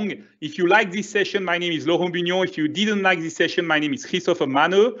or wrong. If you like this session, my name is Laurent Bugnon. If you didn't like this session, my name is Christopher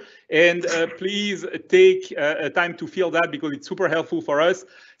Mano. And please take time to fill that, because it's super helpful for us.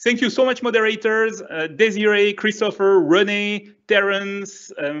 Thank you so much, moderators, Desiree, Christopher, Renee,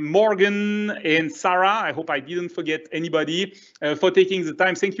 Terence, Morgan, and Sarah. I hope I didn't forget anybody for taking the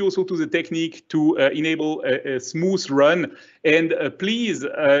time. Thank you also to the technique to enable a smooth run. And please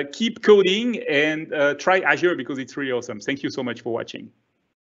keep coding and try Azure, because it's really awesome. Thank you so much for watching.